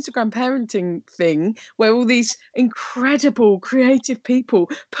this Instagram parenting thing where all these incredible creative people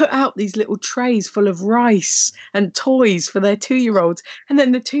put out these little trays full of rice and toys for their 2-year-olds, and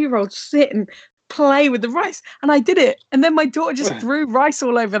then the 2-year-olds sit and play with the rice, and I did it, and then my daughter just threw rice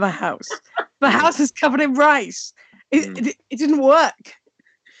all over the house. The house is covered in rice. It didn't work,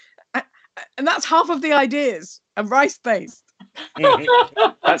 and that's half of the ideas are rice based.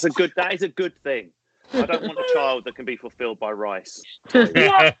 That is a good thing. I don't want a child that can be fulfilled by rice.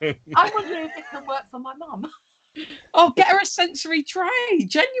 Yeah, I wonder if it can work for my mum. Oh, get her a sensory tray.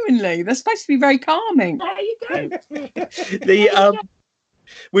 Genuinely, they're supposed to be very calming. There you go.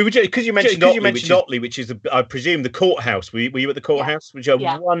 We were because you mentioned Otley, which is I presume the courthouse. Were you at the courthouse, which is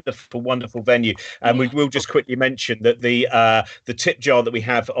a wonderful venue? And we will just quickly mention that the tip jar that we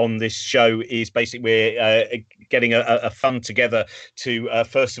have on this show is basically we're getting a fund together to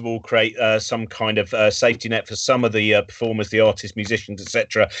first of all create some kind of safety net for some of the performers, the artists, musicians,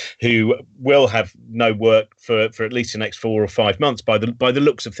 etc., who will have no work for at least the next 4 or 5 months. By the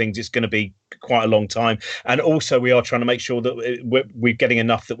looks of things, it's going to be quite a long time. And also we are trying to make sure that we're getting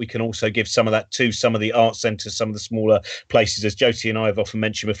enough that we can also give some of that to some of the art centres, some of the smaller places. As Josie and I have often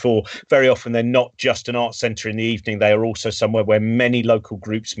mentioned before, very often they're not just an art centre in the evening, they are also somewhere where many local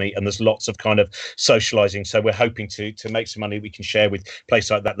groups meet, and there's lots of kind of socialising. So we're hoping to make some money we can share with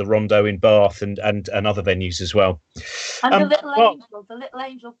places like that, the Rondo in Bath and other venues as well. And the Little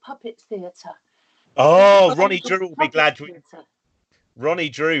Angel Puppet Theatre. Oh, Ronnie Drew will be glad to. Ronnie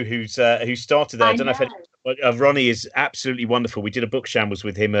Drew, who started that. I don't know if Ronnie is absolutely wonderful. We did a book shambles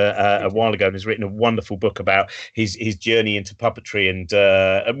with him a while ago, and has written a wonderful book about his journey into puppetry.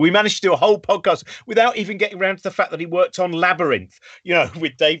 And we managed to do a whole podcast without even getting around to the fact that he worked on Labyrinth,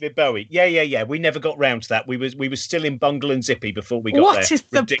 with David Bowie. Yeah. We never got round to that. We were still in Bungle and Zippy before we got there. What is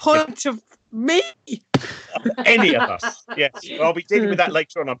the point of me? Any of us? Yes. Well, I'll be dealing with that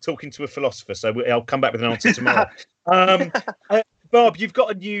later on. I'm talking to a philosopher, so I'll come back with an answer tomorrow. Barb, you've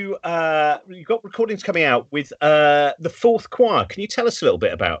got recordings coming out with the Fourth Choir. Can you tell us a little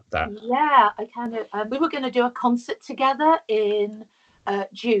bit about that? Yeah, I kind of. We were going to do a concert together in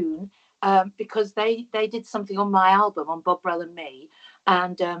June because they did something on my album, on Bob Brell and Me,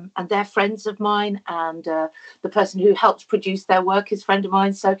 and they're friends of mine, and the person who helped produce their work is a friend of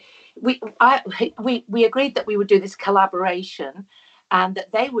mine. So we agreed that we would do this collaboration, and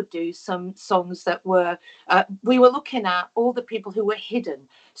that they would do some songs that were, we were looking at all the people who were hidden.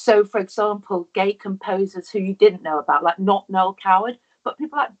 So, for example, gay composers who you didn't know about, like not Noel Coward, but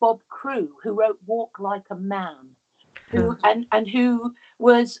people like Bob Crewe, who wrote Walk Like a Man, who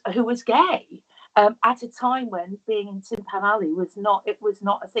was gay at a time when being in Tin Pan Alley was not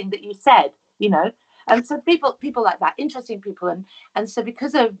a thing that you said, And so people like that, interesting people, and so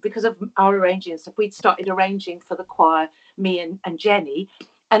because of our arranging stuff, we'd started arranging for the choir, me and Jenny,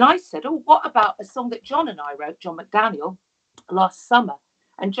 and I said, oh, what about a song that John and I wrote, John McDaniel, last summer,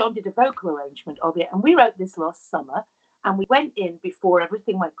 and John did a vocal arrangement of it, and we wrote this last summer, and we went in before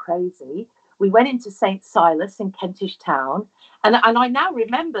everything went crazy. We went into St. Silas in Kentish Town, and I now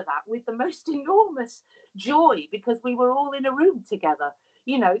remember that with the most enormous joy, because we were all in a room together.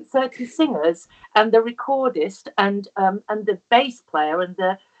 30 singers and the recordist and the bass player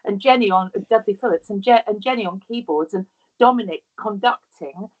and Jenny on Dudley Phillips and Jenny on keyboards and Dominic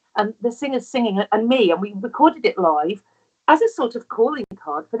conducting and the singers singing and me, and we recorded it live as a sort of calling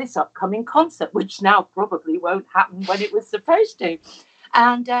card for this upcoming concert, which now probably won't happen when it was supposed to.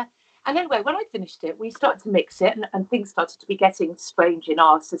 And anyway, when I finished it, we started to mix it, and things started to be getting strange in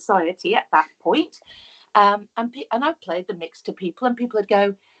our society at that point. And I played the mix to people, and people would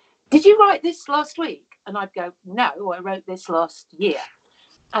go, "Did you write this last week?" And I'd go, no, I wrote this last year.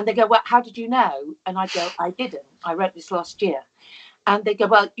 And they go, well, how did you know? And I go, I didn't. I wrote this last year. And they go,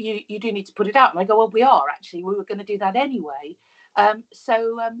 well, you do need to put it out. And I go, well, we are actually. We were going to do that anyway.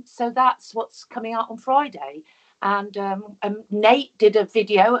 So that's what's coming out on Friday. And Nate did a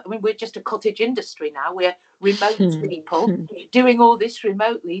video. I mean, we're just a cottage industry now. We're remote people doing all this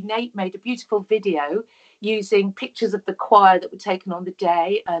remotely. Nate made a beautiful video using pictures of the choir that were taken on the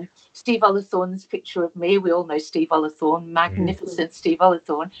day. And Steve Ullathorne's picture of me. We all know Steve Ullathorne, magnificent Steve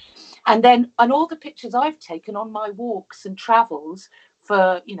Ullathorne. And all the pictures I've taken on my walks and travels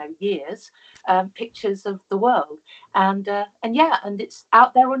for years, pictures of the world. And it's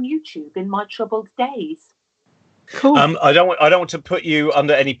out there on YouTube in my troubled days. Cool. I don't want to put you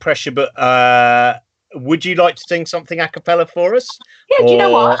under any pressure, but would you like to sing something a cappella for us? Yeah, do you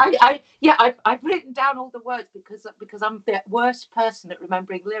know what? I've written down all the words because I'm the worst person at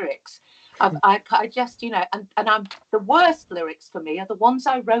remembering lyrics. I just and I'm the worst lyrics for me are the ones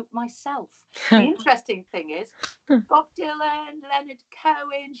I wrote myself. The interesting thing is Bob Dylan, Leonard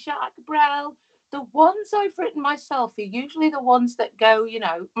Cohen, Jacques Brel. The ones I've written myself are usually the ones that go,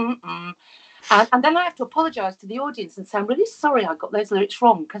 And then I have to apologise to the audience and say, I'm really sorry I got those lyrics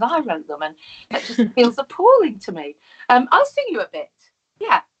wrong because I wrote them, and that just feels appalling to me. I'll sing you a bit.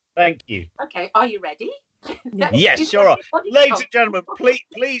 Yeah. Thank you. Okay. Are you ready? Yes, sure. Ladies and gentlemen,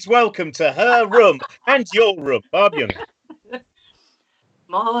 please welcome to her room and your room, Barb Jungr.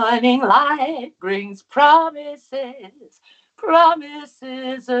 Morning light brings promises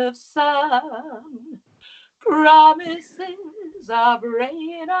of sun. Promises of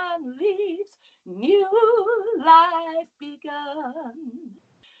rain on leaves, new life begun.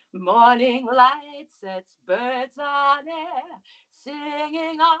 Morning light sets birds on air,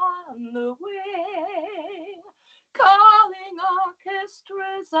 singing on the wing, calling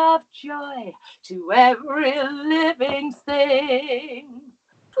orchestras of joy to every living thing.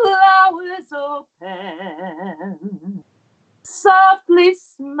 Flowers open, softly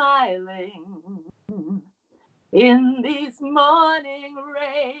smiling. In these morning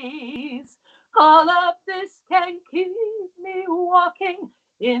rays, all of this can keep me walking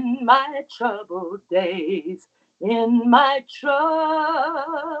in my troubled days, in my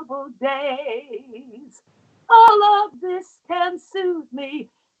troubled days. All of this can soothe me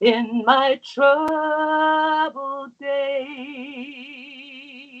in my troubled days.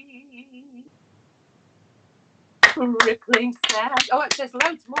 Rippling sand. Oh, it says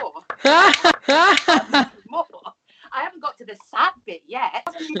loads more. I haven't got to the sad bit yet. I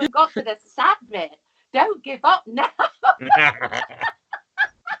haven't even got to the sad bit. Don't give up now.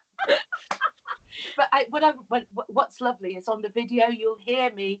 But what's lovely is on the video you'll hear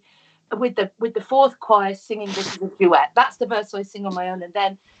me with the fourth choir singing this as a duet. That's the verse I sing on my own, and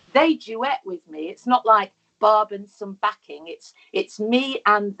then they duet with me. It's not like Barb and some backing. It's me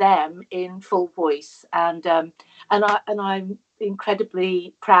and them in full voice, and I'm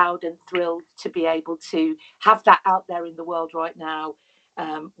incredibly proud and thrilled to be able to have that out there in the world right now.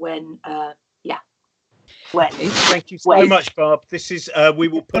 Thank you so much, Barb. This is we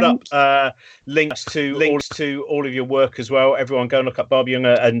will put up links to all of your work as well. Everyone go and look up Barb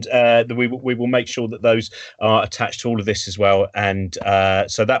Jungr, and we will make sure that those are attached to all of this as well. And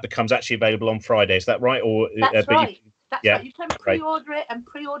so that becomes actually available on Friday. Is that right? Or that's right. That's right. You can pre-order it and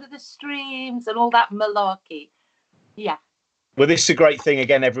pre-order the streams and all that malarkey. Yeah. Well, this is a great thing.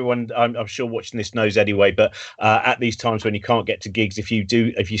 Again, everyone, I'm sure watching this knows anyway. But at these times when you can't get to gigs, if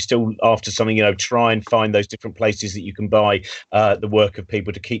you're still after something, try and find those different places that you can buy the work of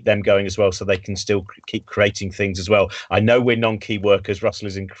people to keep them going as well, so they can still keep creating things as well. I know we're non-key workers, Russell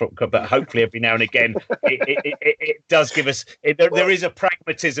is in, but hopefully every now and again it does give us. There is a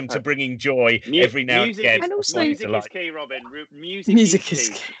pragmatism to bringing joy every now and again. And also, music is key, Robin. Music is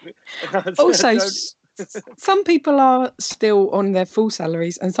key. Also. Some people are still on their full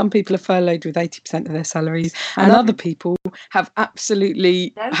salaries, and some people are furloughed with 80% of their salaries, and other people have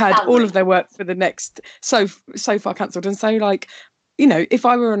absolutely had all of their work for the next so far cancelled. And so, if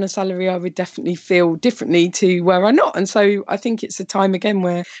I were on a salary, I would definitely feel differently to where I'm not. And so I think it's a time again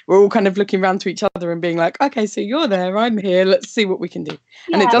where we're all kind of looking around to each other and being like, okay, so you're there, I'm here, let's see what we can do.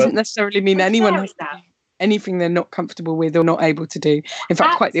 Yeah. And it doesn't necessarily mean anyone has to do anything they're not comfortable with or not able to do. In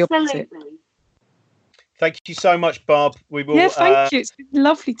fact, quite the opposite. Thank you so much, Barb. We will. Yeah, thank you. It's been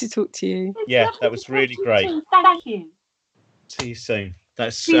lovely to talk to you. Yeah, that was really great. Thank you. See you soon. I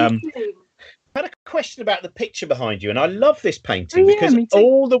had a question about the picture behind you, and I love this painting because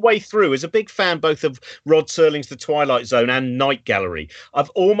all the way through, as a big fan both of Rod Serling's The Twilight Zone and Night Gallery, I've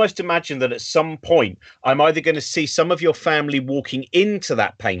almost imagined that at some point I'm either going to see some of your family walking into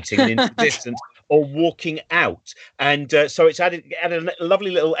that painting and into the distance, or walking out. And so it's added a lovely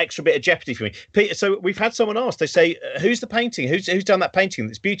little extra bit of jeopardy for me. Peter, so we've had someone ask, they say, who's the painting? Who's done that painting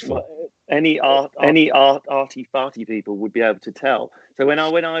that's beautiful? Well, any arty farty people would be able to tell. So when I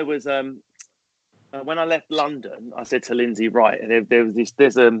left London, I said to Lindsay, right,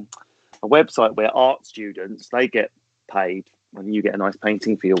 there's a website where art students, they get paid when you get a nice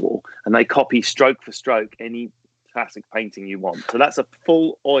painting for your wall, and they copy stroke for stroke any classic painting you want. So that's a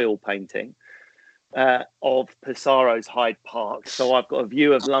full oil painting of Pissaro's Hyde Park. So I've got a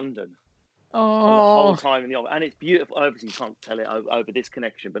view of London the whole time in the oil, and it's beautiful. Obviously, you can't tell it over this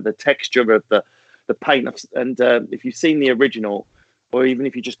connection, but the texture of the paint, and if you've seen the original, or even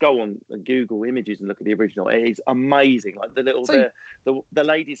if you just go on Google Images and look at the original, it is amazing. Like the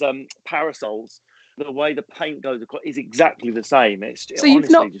ladies' parasols, the way the paint goes across is exactly the same. It's so you've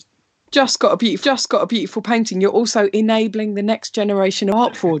not just got a beautiful painting. You're also enabling the next generation of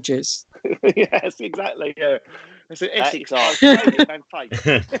art forgers. Yes, exactly. Yeah, it's an Essex art. Can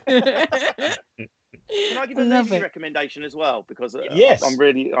I give a movie recommendation as well? Because yes, I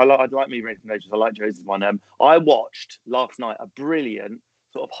like me recommendations. I like Josie's one. I watched last night a brilliant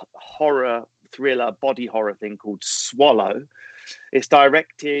sort of horror thriller, body horror thing called Swallow. It's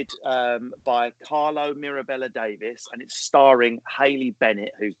directed by Carlo Mirabella Davis, and it's starring Hayley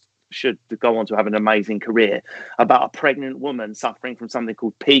Bennett, who should go on to have an amazing career, about a pregnant woman suffering from something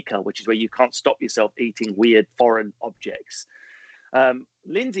called pica, which is where you can't stop yourself eating weird foreign objects.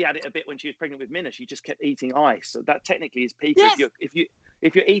 Lindsay had it a bit when she was pregnant with Minna. She just kept eating ice. So that technically is pica. Yes.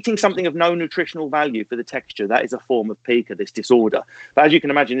 If you're eating something of no nutritional value for the texture, that is a form of pica, this disorder. But as you can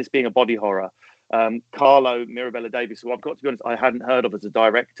imagine, this being a body horror, Carlo Mirabella Davis, who I've got to be honest, I hadn't heard of as a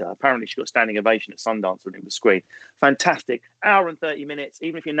director. Apparently she got a standing ovation at Sundance when it was screened. Fantastic. Hour and 30 minutes.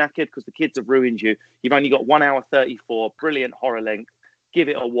 Even if you're knackered because the kids have ruined you, you've only got 1 hour 34. Brilliant horror length. Give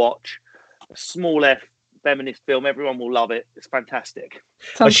it a watch. A small F feminist film. Everyone will love it. It's fantastic.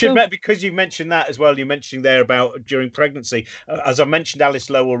 I should bet, because you mentioned that as well, you mentioned there about during pregnancy, as I mentioned Alice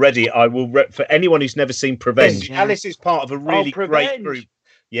Lowe already, I will for anyone who's never seen Prevenge. Alice is part of a really great group.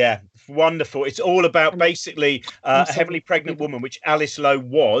 Yeah, wonderful. It's all about basically a heavily pregnant woman, which Alice Lowe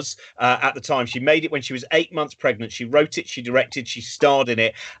was at the time. She made it when she was 8 months pregnant. She wrote it, she directed, she starred in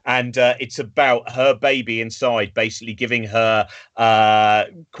it, and it's about her baby inside, basically giving her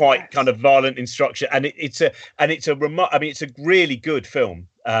quite kind of violent instruction. And it's a really good film.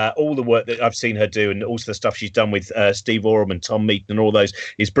 All the work that I've seen her do, and also the stuff she's done with Steve Oram and Tom Meaton and all those,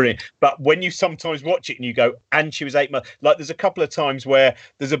 is brilliant. But when you sometimes watch it and you go, and she was 8 months, like there's a couple of times where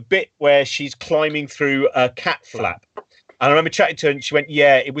there's a bit where she's climbing through a cat flap. And I remember chatting to her and she went,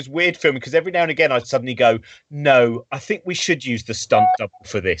 yeah, it was weird filming, because every now and again I'd suddenly go, no, I think we should use the stunt double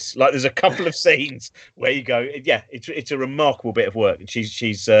for this. Like there's a couple of scenes where you go, yeah, it's a remarkable bit of work. And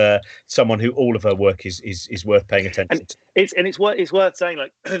she's someone who all of her work is worth paying attention to. It's worth saying,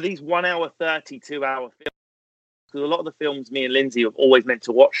 like, these 1 hour 32 hour films, because a lot of the films me and Lindsay have always meant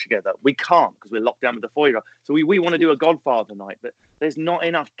to watch together, we can't because we're locked down with the 4-year-old. So we want to do a Godfather night, but there's not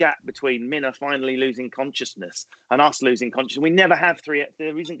enough gap between Minna finally losing consciousness and us losing consciousness. We never have there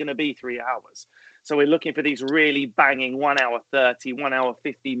isn't going to be 3 hours. So we're looking for these really banging 1 hour 30, 1 hour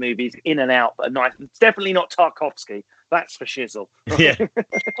 50 movies in and out, but nice. It's definitely not Tarkovsky. That's for shizzle. Yeah.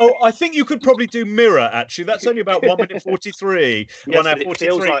 Oh, I think you could probably do Mirror, actually. That's only about 1 minute 43. Yes, 1 hour 43,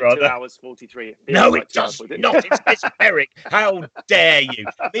 feels like rather. 2 hours 43. No, it does not. It's Derek. How dare you?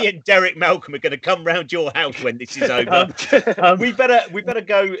 Me and Derek Malcolm are going to come round your house when this is over. We better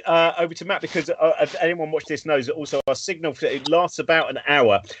go over to Matt, because if anyone watched this knows that also our signal it lasts about an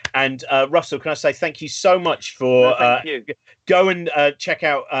hour. And Russell, can I say thank you so much for go and check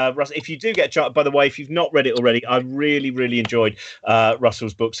out Russell. If you do get a chance, by the way, if you've not read it already, I really enjoyed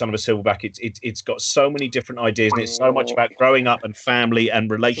Russell's book, Son of a Silverback. It's got so many different ideas, and it's so much about growing up and family and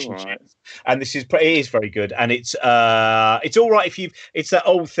relationships. Right. And it is very good. And it's all right if it's that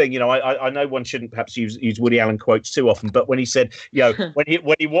old thing, I know one shouldn't perhaps use Woody Allen quotes too often, but when he said,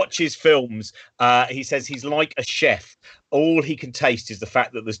 when he watches films, he says he's like a chef. All he can taste is the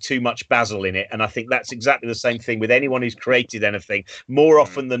fact that there's too much basil in it. And I think that's exactly the same thing with anyone who's created anything. More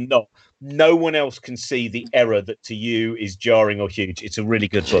often than not, no one else can see the error that to you is jarring or huge. It's a really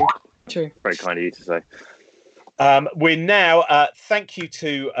good book. True. Very kind of you to say. We're now, thank you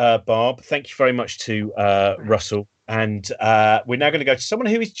to Barb. Thank you very much to Russell. And we're now going to go to someone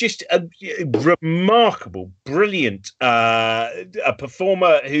who is just a remarkable, brilliant a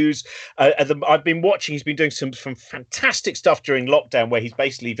performer who's I've been watching. He's been doing some fantastic stuff during lockdown, where he's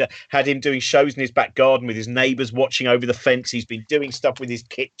basically had him doing shows in his back garden with his neighbours watching over the fence. He's been doing stuff with his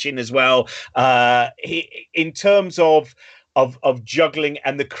kitchen as well. In terms of of juggling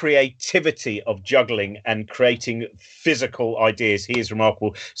and the creativity of juggling and creating physical ideas. He is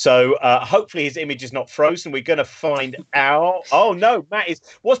remarkable. So hopefully his image is not frozen. We're going to find out. Oh no, Matt is.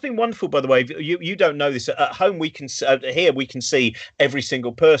 What's been wonderful, by the way, you don't know this. At home we can here we can see every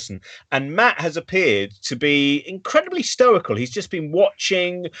single person, and Matt has appeared to be incredibly stoical. He's just been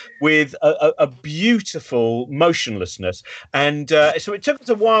watching with a beautiful motionlessness, and so it took us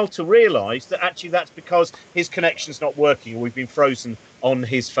a while to realise that actually that's because his connection's not working. We've been frozen on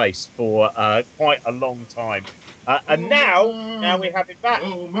his face for quite a long time, and now we have it back.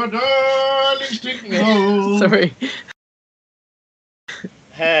 Oh, my darling, stick me home. Sorry.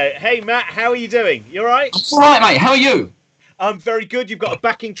 Hey, Matt, how are you doing? You all right? All right, mate. How are you? I'm very good. You've got a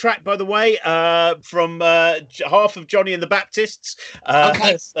backing track, by the way, from half of Johnny and the Baptists.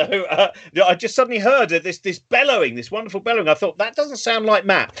 Okay. So I just suddenly heard this bellowing, this wonderful bellowing. I thought, that doesn't sound like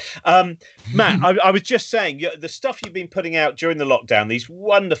Matt. Matt, I was just saying, the stuff you've been putting out during the lockdown, these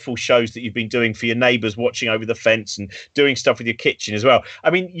wonderful shows that you've been doing for your neighbours, watching over the fence and doing stuff with your kitchen as well.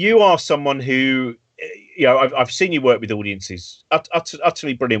 I mean, you are someone who... I've seen you work with audiences.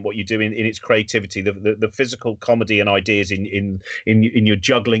 Utterly brilliant what you do in its creativity, the physical comedy and ideas in your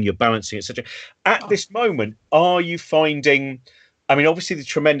juggling, your balancing, etc. At this moment, are you finding? I mean, obviously, the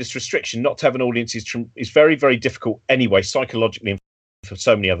tremendous restriction not to have an audience is very, very difficult anyway, psychologically and for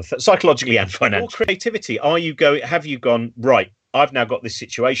so many other psychologically and financially. For creativity, have you gone right? I've now got this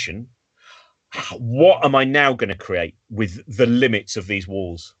situation. What am I now going to create with the limits of these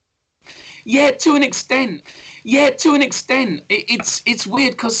walls? Yeah, to an extent. It's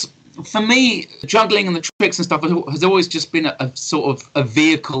weird because for me, juggling and the tricks and stuff has always just been a sort of a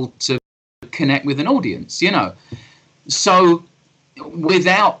vehicle to connect with an audience, So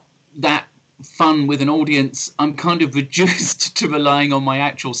without that fun with an audience, I'm kind of reduced to relying on my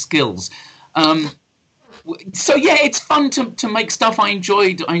actual skills. So yeah, it's fun to make stuff. I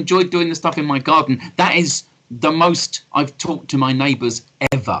enjoyed doing the stuff in my garden. That is the most I've talked to my neighbours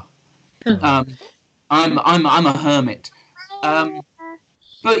ever. I'm a hermit,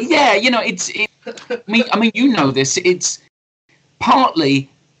 but yeah, I mean, you know this. It's partly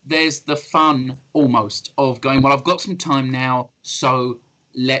there's the fun almost of going, well, I've got some time now, so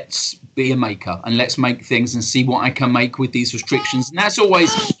let's be a maker and let's make things and see what I can make with these restrictions. And it's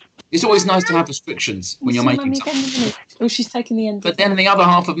always nice to have restrictions when you're making something. Oh, she's taking the end. But then the other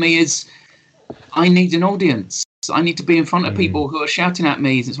half of me is, I need an audience. I need to be in front of people who are shouting at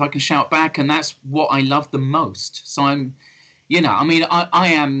me so I can shout back, and that's what I love the most. So I'm, I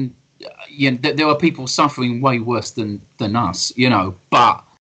am, there are people suffering way worse than us, but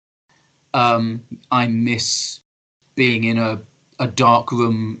I miss being in a dark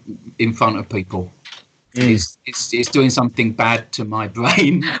room in front of people. It's doing something bad to my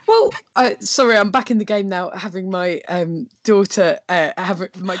brain. Well, sorry, I'm back in the game now, having my daughter but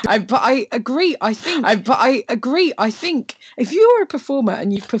I agree. I think if you're a performer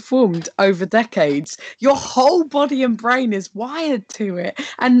and you've performed over decades, your whole body and brain is wired to it,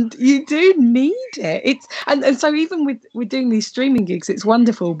 and you do need it. And so even with doing these streaming gigs, it's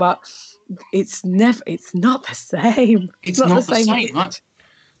wonderful, but it's not the same. It's not the same, right?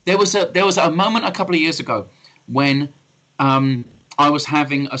 There was a moment a couple of years ago when I was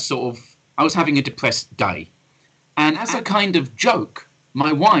having a depressed day, and as a kind of joke,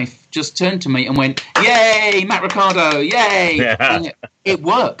 my wife just turned to me and went, "Yay, Matt Ricardo, yay!" Yeah. And it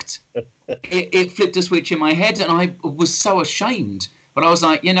worked. It flipped a switch in my head, and I was so ashamed. But I was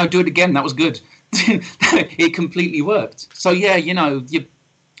like, do it again. That was good. It completely worked. So yeah,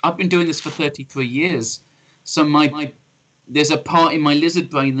 I've been doing this for 33 years. So there's a part in my lizard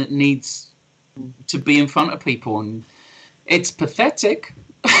brain that needs to be in front of people, and it's pathetic.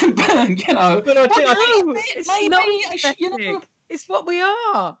 But I think it's what we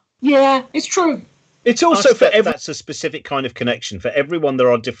are. Yeah, it's true. It's also that's a specific kind of connection. For everyone,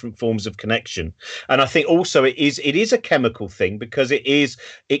 there are different forms of connection, and I think also it is a chemical thing, because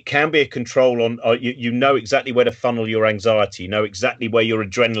it can be a control on. You know exactly where to funnel your anxiety. You know exactly where your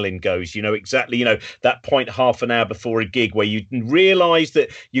adrenaline goes. You know exactly that point half an hour before a gig where you realise that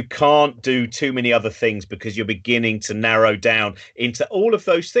you can't do too many other things because you're beginning to narrow down into all of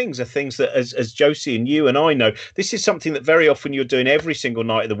those things. Are things that as Josie and you and I know, this is something that very often you're doing every single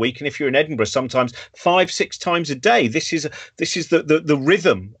night of the week, and if you're in Edinburgh, sometimes 5-6 times a day. This is the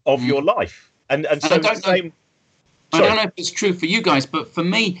rhythm of your life, and so I don't know if it's true for you guys, but for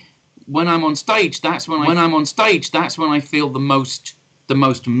me, when I'm on stage, that's when I feel the most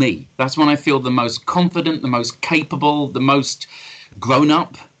me. That's when I feel the most confident, the most capable, the most grown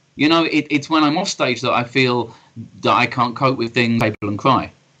up. It's when I'm off stage that I feel that I can't cope with things, and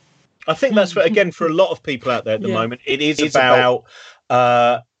cry. I think that's what, again, for a lot of people out there at the moment, it is about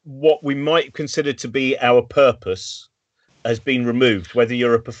what we might consider to be our purpose has been removed, whether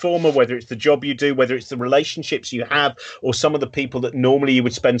you're a performer, whether it's the job you do, whether it's the relationships you have, or some of the people that normally you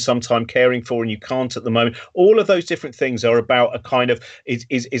would spend some time caring for and you can't at the moment. All of those different things are about a kind of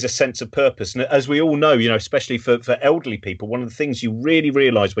is a sense of purpose. And as we all know, especially for elderly people, one of the things you really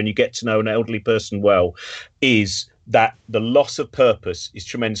realize when you get to know an elderly person well is that the loss of purpose is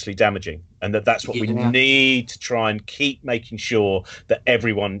tremendously damaging, and that's what we need to try and keep making sure that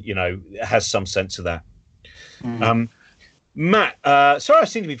everyone, has some sense of that. Matt, sorry, I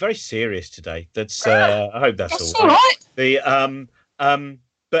seem to be very serious today. That's I hope that's all right.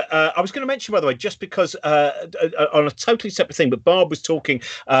 But I was going to mention, by the way, just because on a totally separate thing, but Barb was talking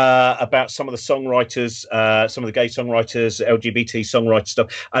about some of the songwriters, some of the gay songwriters, LGBT songwriter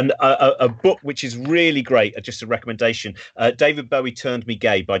stuff, and a book which is really great, just a recommendation, David Bowie Turned Me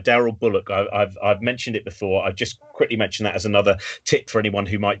Gay by Daryl Bullock. I've mentioned it before. I've just quickly mentioned that as another tip for anyone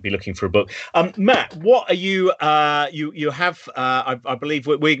who might be looking for a book. Matt, what are you, you have, I believe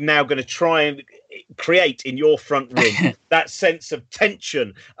we're now going to try and create in your front room that sense of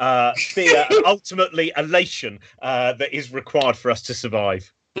tension, fear, and ultimately elation that is required for us to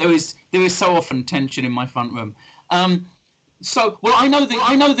survive. There is so often tension in my front room. So, well, I know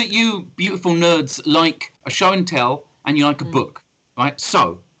that you beautiful nerds like a show and tell, and you like a book, right?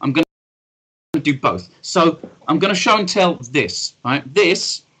 So I'm going to do both. So I'm going to show and tell this, right?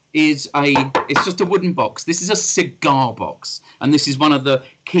 This is it's just a wooden box. This is a cigar box, and this is one of the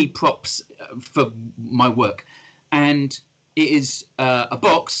key props for my work. And it is a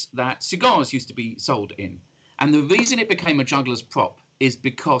box that cigars used to be sold in. And the reason it became a juggler's prop is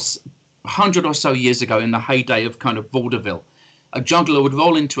because 100 or so years ago, in the heyday of kind of vaudeville, a juggler would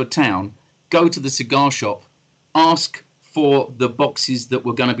roll into a town, go to the cigar shop, ask for the boxes that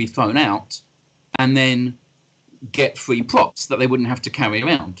were going to be thrown out, and then get free props that they wouldn't have to carry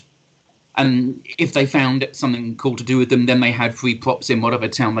around. And if they found something cool to do with them, then they had free props in whatever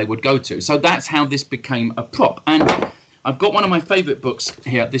town they would go to. So that's how this became a prop. And I've got one of my favorite books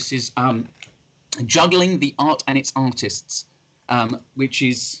here. This is Juggling the Art and Its Artists, which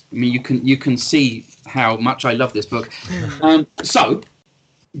is, I mean, you can see how much I love this book. So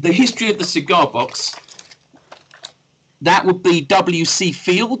the history of the cigar box, that would be W.C.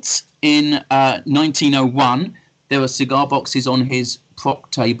 Fields in 1901. There were cigar boxes on his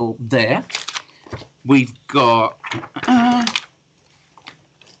prop table there. We've got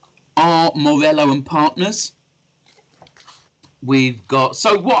R. Morello and Partners. We've got...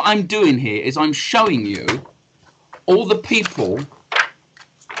 So what I'm doing here is I'm showing you all the people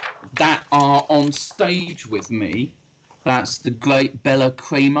that are on stage with me. That's the great Bella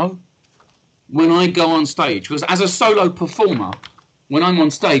Cremo. When I go on stage, because as a solo performer, when I'm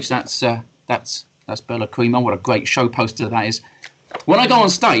on stage, that's Bella Cremo. What a great show poster that is. When I go on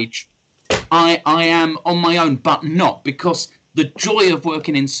stage, I am on my own, but not, because the joy of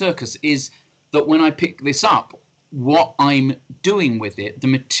working in circus is that when I pick this up, what I'm doing with it, the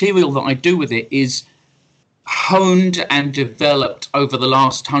material that I do with it, is honed and developed over the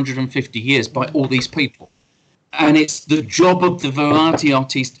last 150 years by all these people. And it's the job of the variety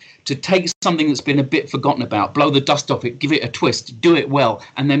artist to take something that's been a bit forgotten about, blow the dust off it, give it a twist, do it well,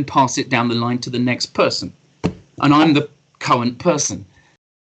 and then pass it down the line to the next person. And I'm the current person.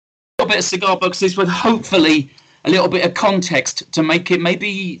 A little bit of cigar boxes with hopefully a little bit of context to make it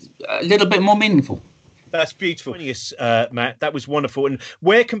maybe a little bit more meaningful. That's beautiful. Yes, Matt, that was wonderful. And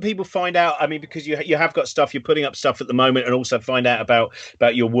where can people find out? I mean, because you have got stuff, you're putting up stuff at the moment, and also find out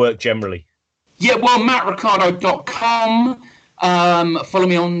about your work generally. Yeah, well, mattricardo.com. Follow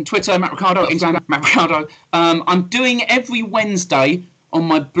me on Twitter, Matt Ricardo, Instagram, Matt Ricardo. I'm doing every Wednesday on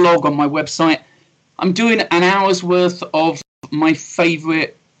my blog, on my website, I'm doing an hour's worth of my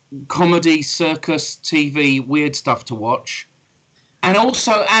favourite comedy, circus, TV, weird stuff to watch. And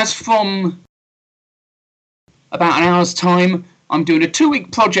also, as from about an hour's time, I'm doing a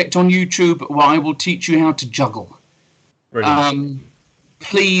 2-week project on YouTube where I will teach you how to juggle. Brilliant.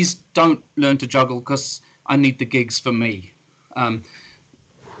 Please don't learn to juggle, because I need the gigs for me.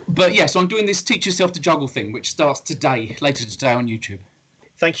 But yeah, so I'm doing this Teach Yourself to Juggle thing, which starts later today on YouTube.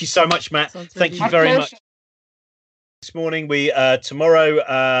 Thank you so much, Matt. Thank you very much. This morning,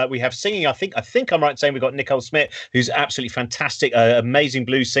 tomorrow we have singing. I think I'm right in saying we've got Nicole Smith, who's absolutely fantastic, amazing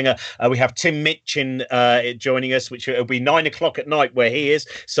blues singer. We have Tim Minchin joining us, which will be 9:00 at night where he is.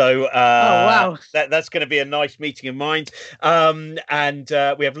 So wow, that's going to be a nice meeting of minds. And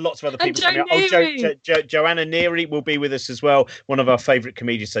we have lots of other people coming out. Joanna Neary will be with us as well, one of our favourite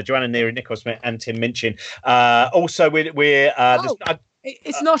comedians. So Joanna Neary, Nicole Smith, and Tim Minchin. Also,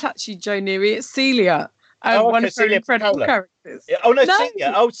 It's not actually Joe Neary, it's Celia. One of her Celia incredible Piccola. characters. Oh, no,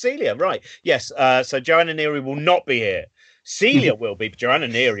 Celia. Oh, Celia, right. Yes, so Joanna Neary will not be here. Celia will be, but Joanna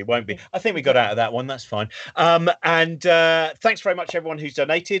Neary won't be. I think we got out of that one. That's fine. And thanks very much, everyone who's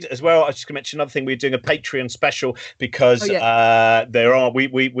donated as well. I was just going to mention another thing. We're doing a Patreon special because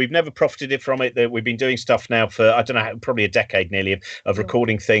we've never profited from it. We've been doing stuff now for, I don't know, probably a decade nearly of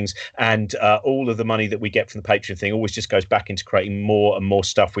recording things. And all of the money that we get from the Patreon thing always just goes back into creating more and more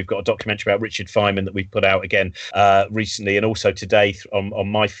stuff. We've got a documentary about Richard Feynman that we've put out again recently. And also today on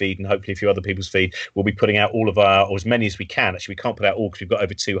my feed and hopefully a few other people's feed, we'll be putting out all of our, or as many as we can. Actually, we can't put out all because we've got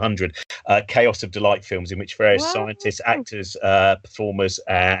over 200 Chaos of Delight films in which various scientists, actors, performers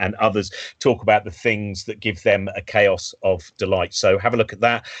and others talk about the things that give them a chaos of delight. So have a look at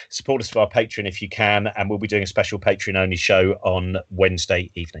that. Support us for our Patreon if you can, and we'll be doing a special Patreon only show on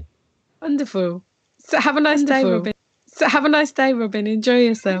Wednesday evening. Wonderful. So have a nice day, Robin. Enjoy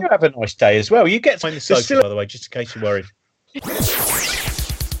yourself. You have a nice day as well. You get to find the sofa, by the way, just in case you're worried.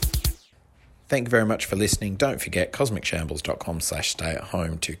 Thank you very much for listening. Don't forget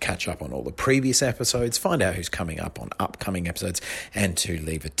cosmicshambles.com/stay-at-home to catch up on all the previous episodes, find out who's coming up on upcoming episodes, and to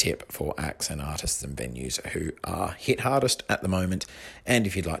leave a tip for acts and artists and venues who are hit hardest at the moment. And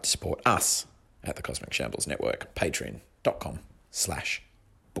if you'd like to support us at the Cosmic Shambles Network,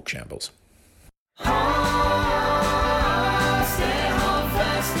 patreon.com/bookshambles.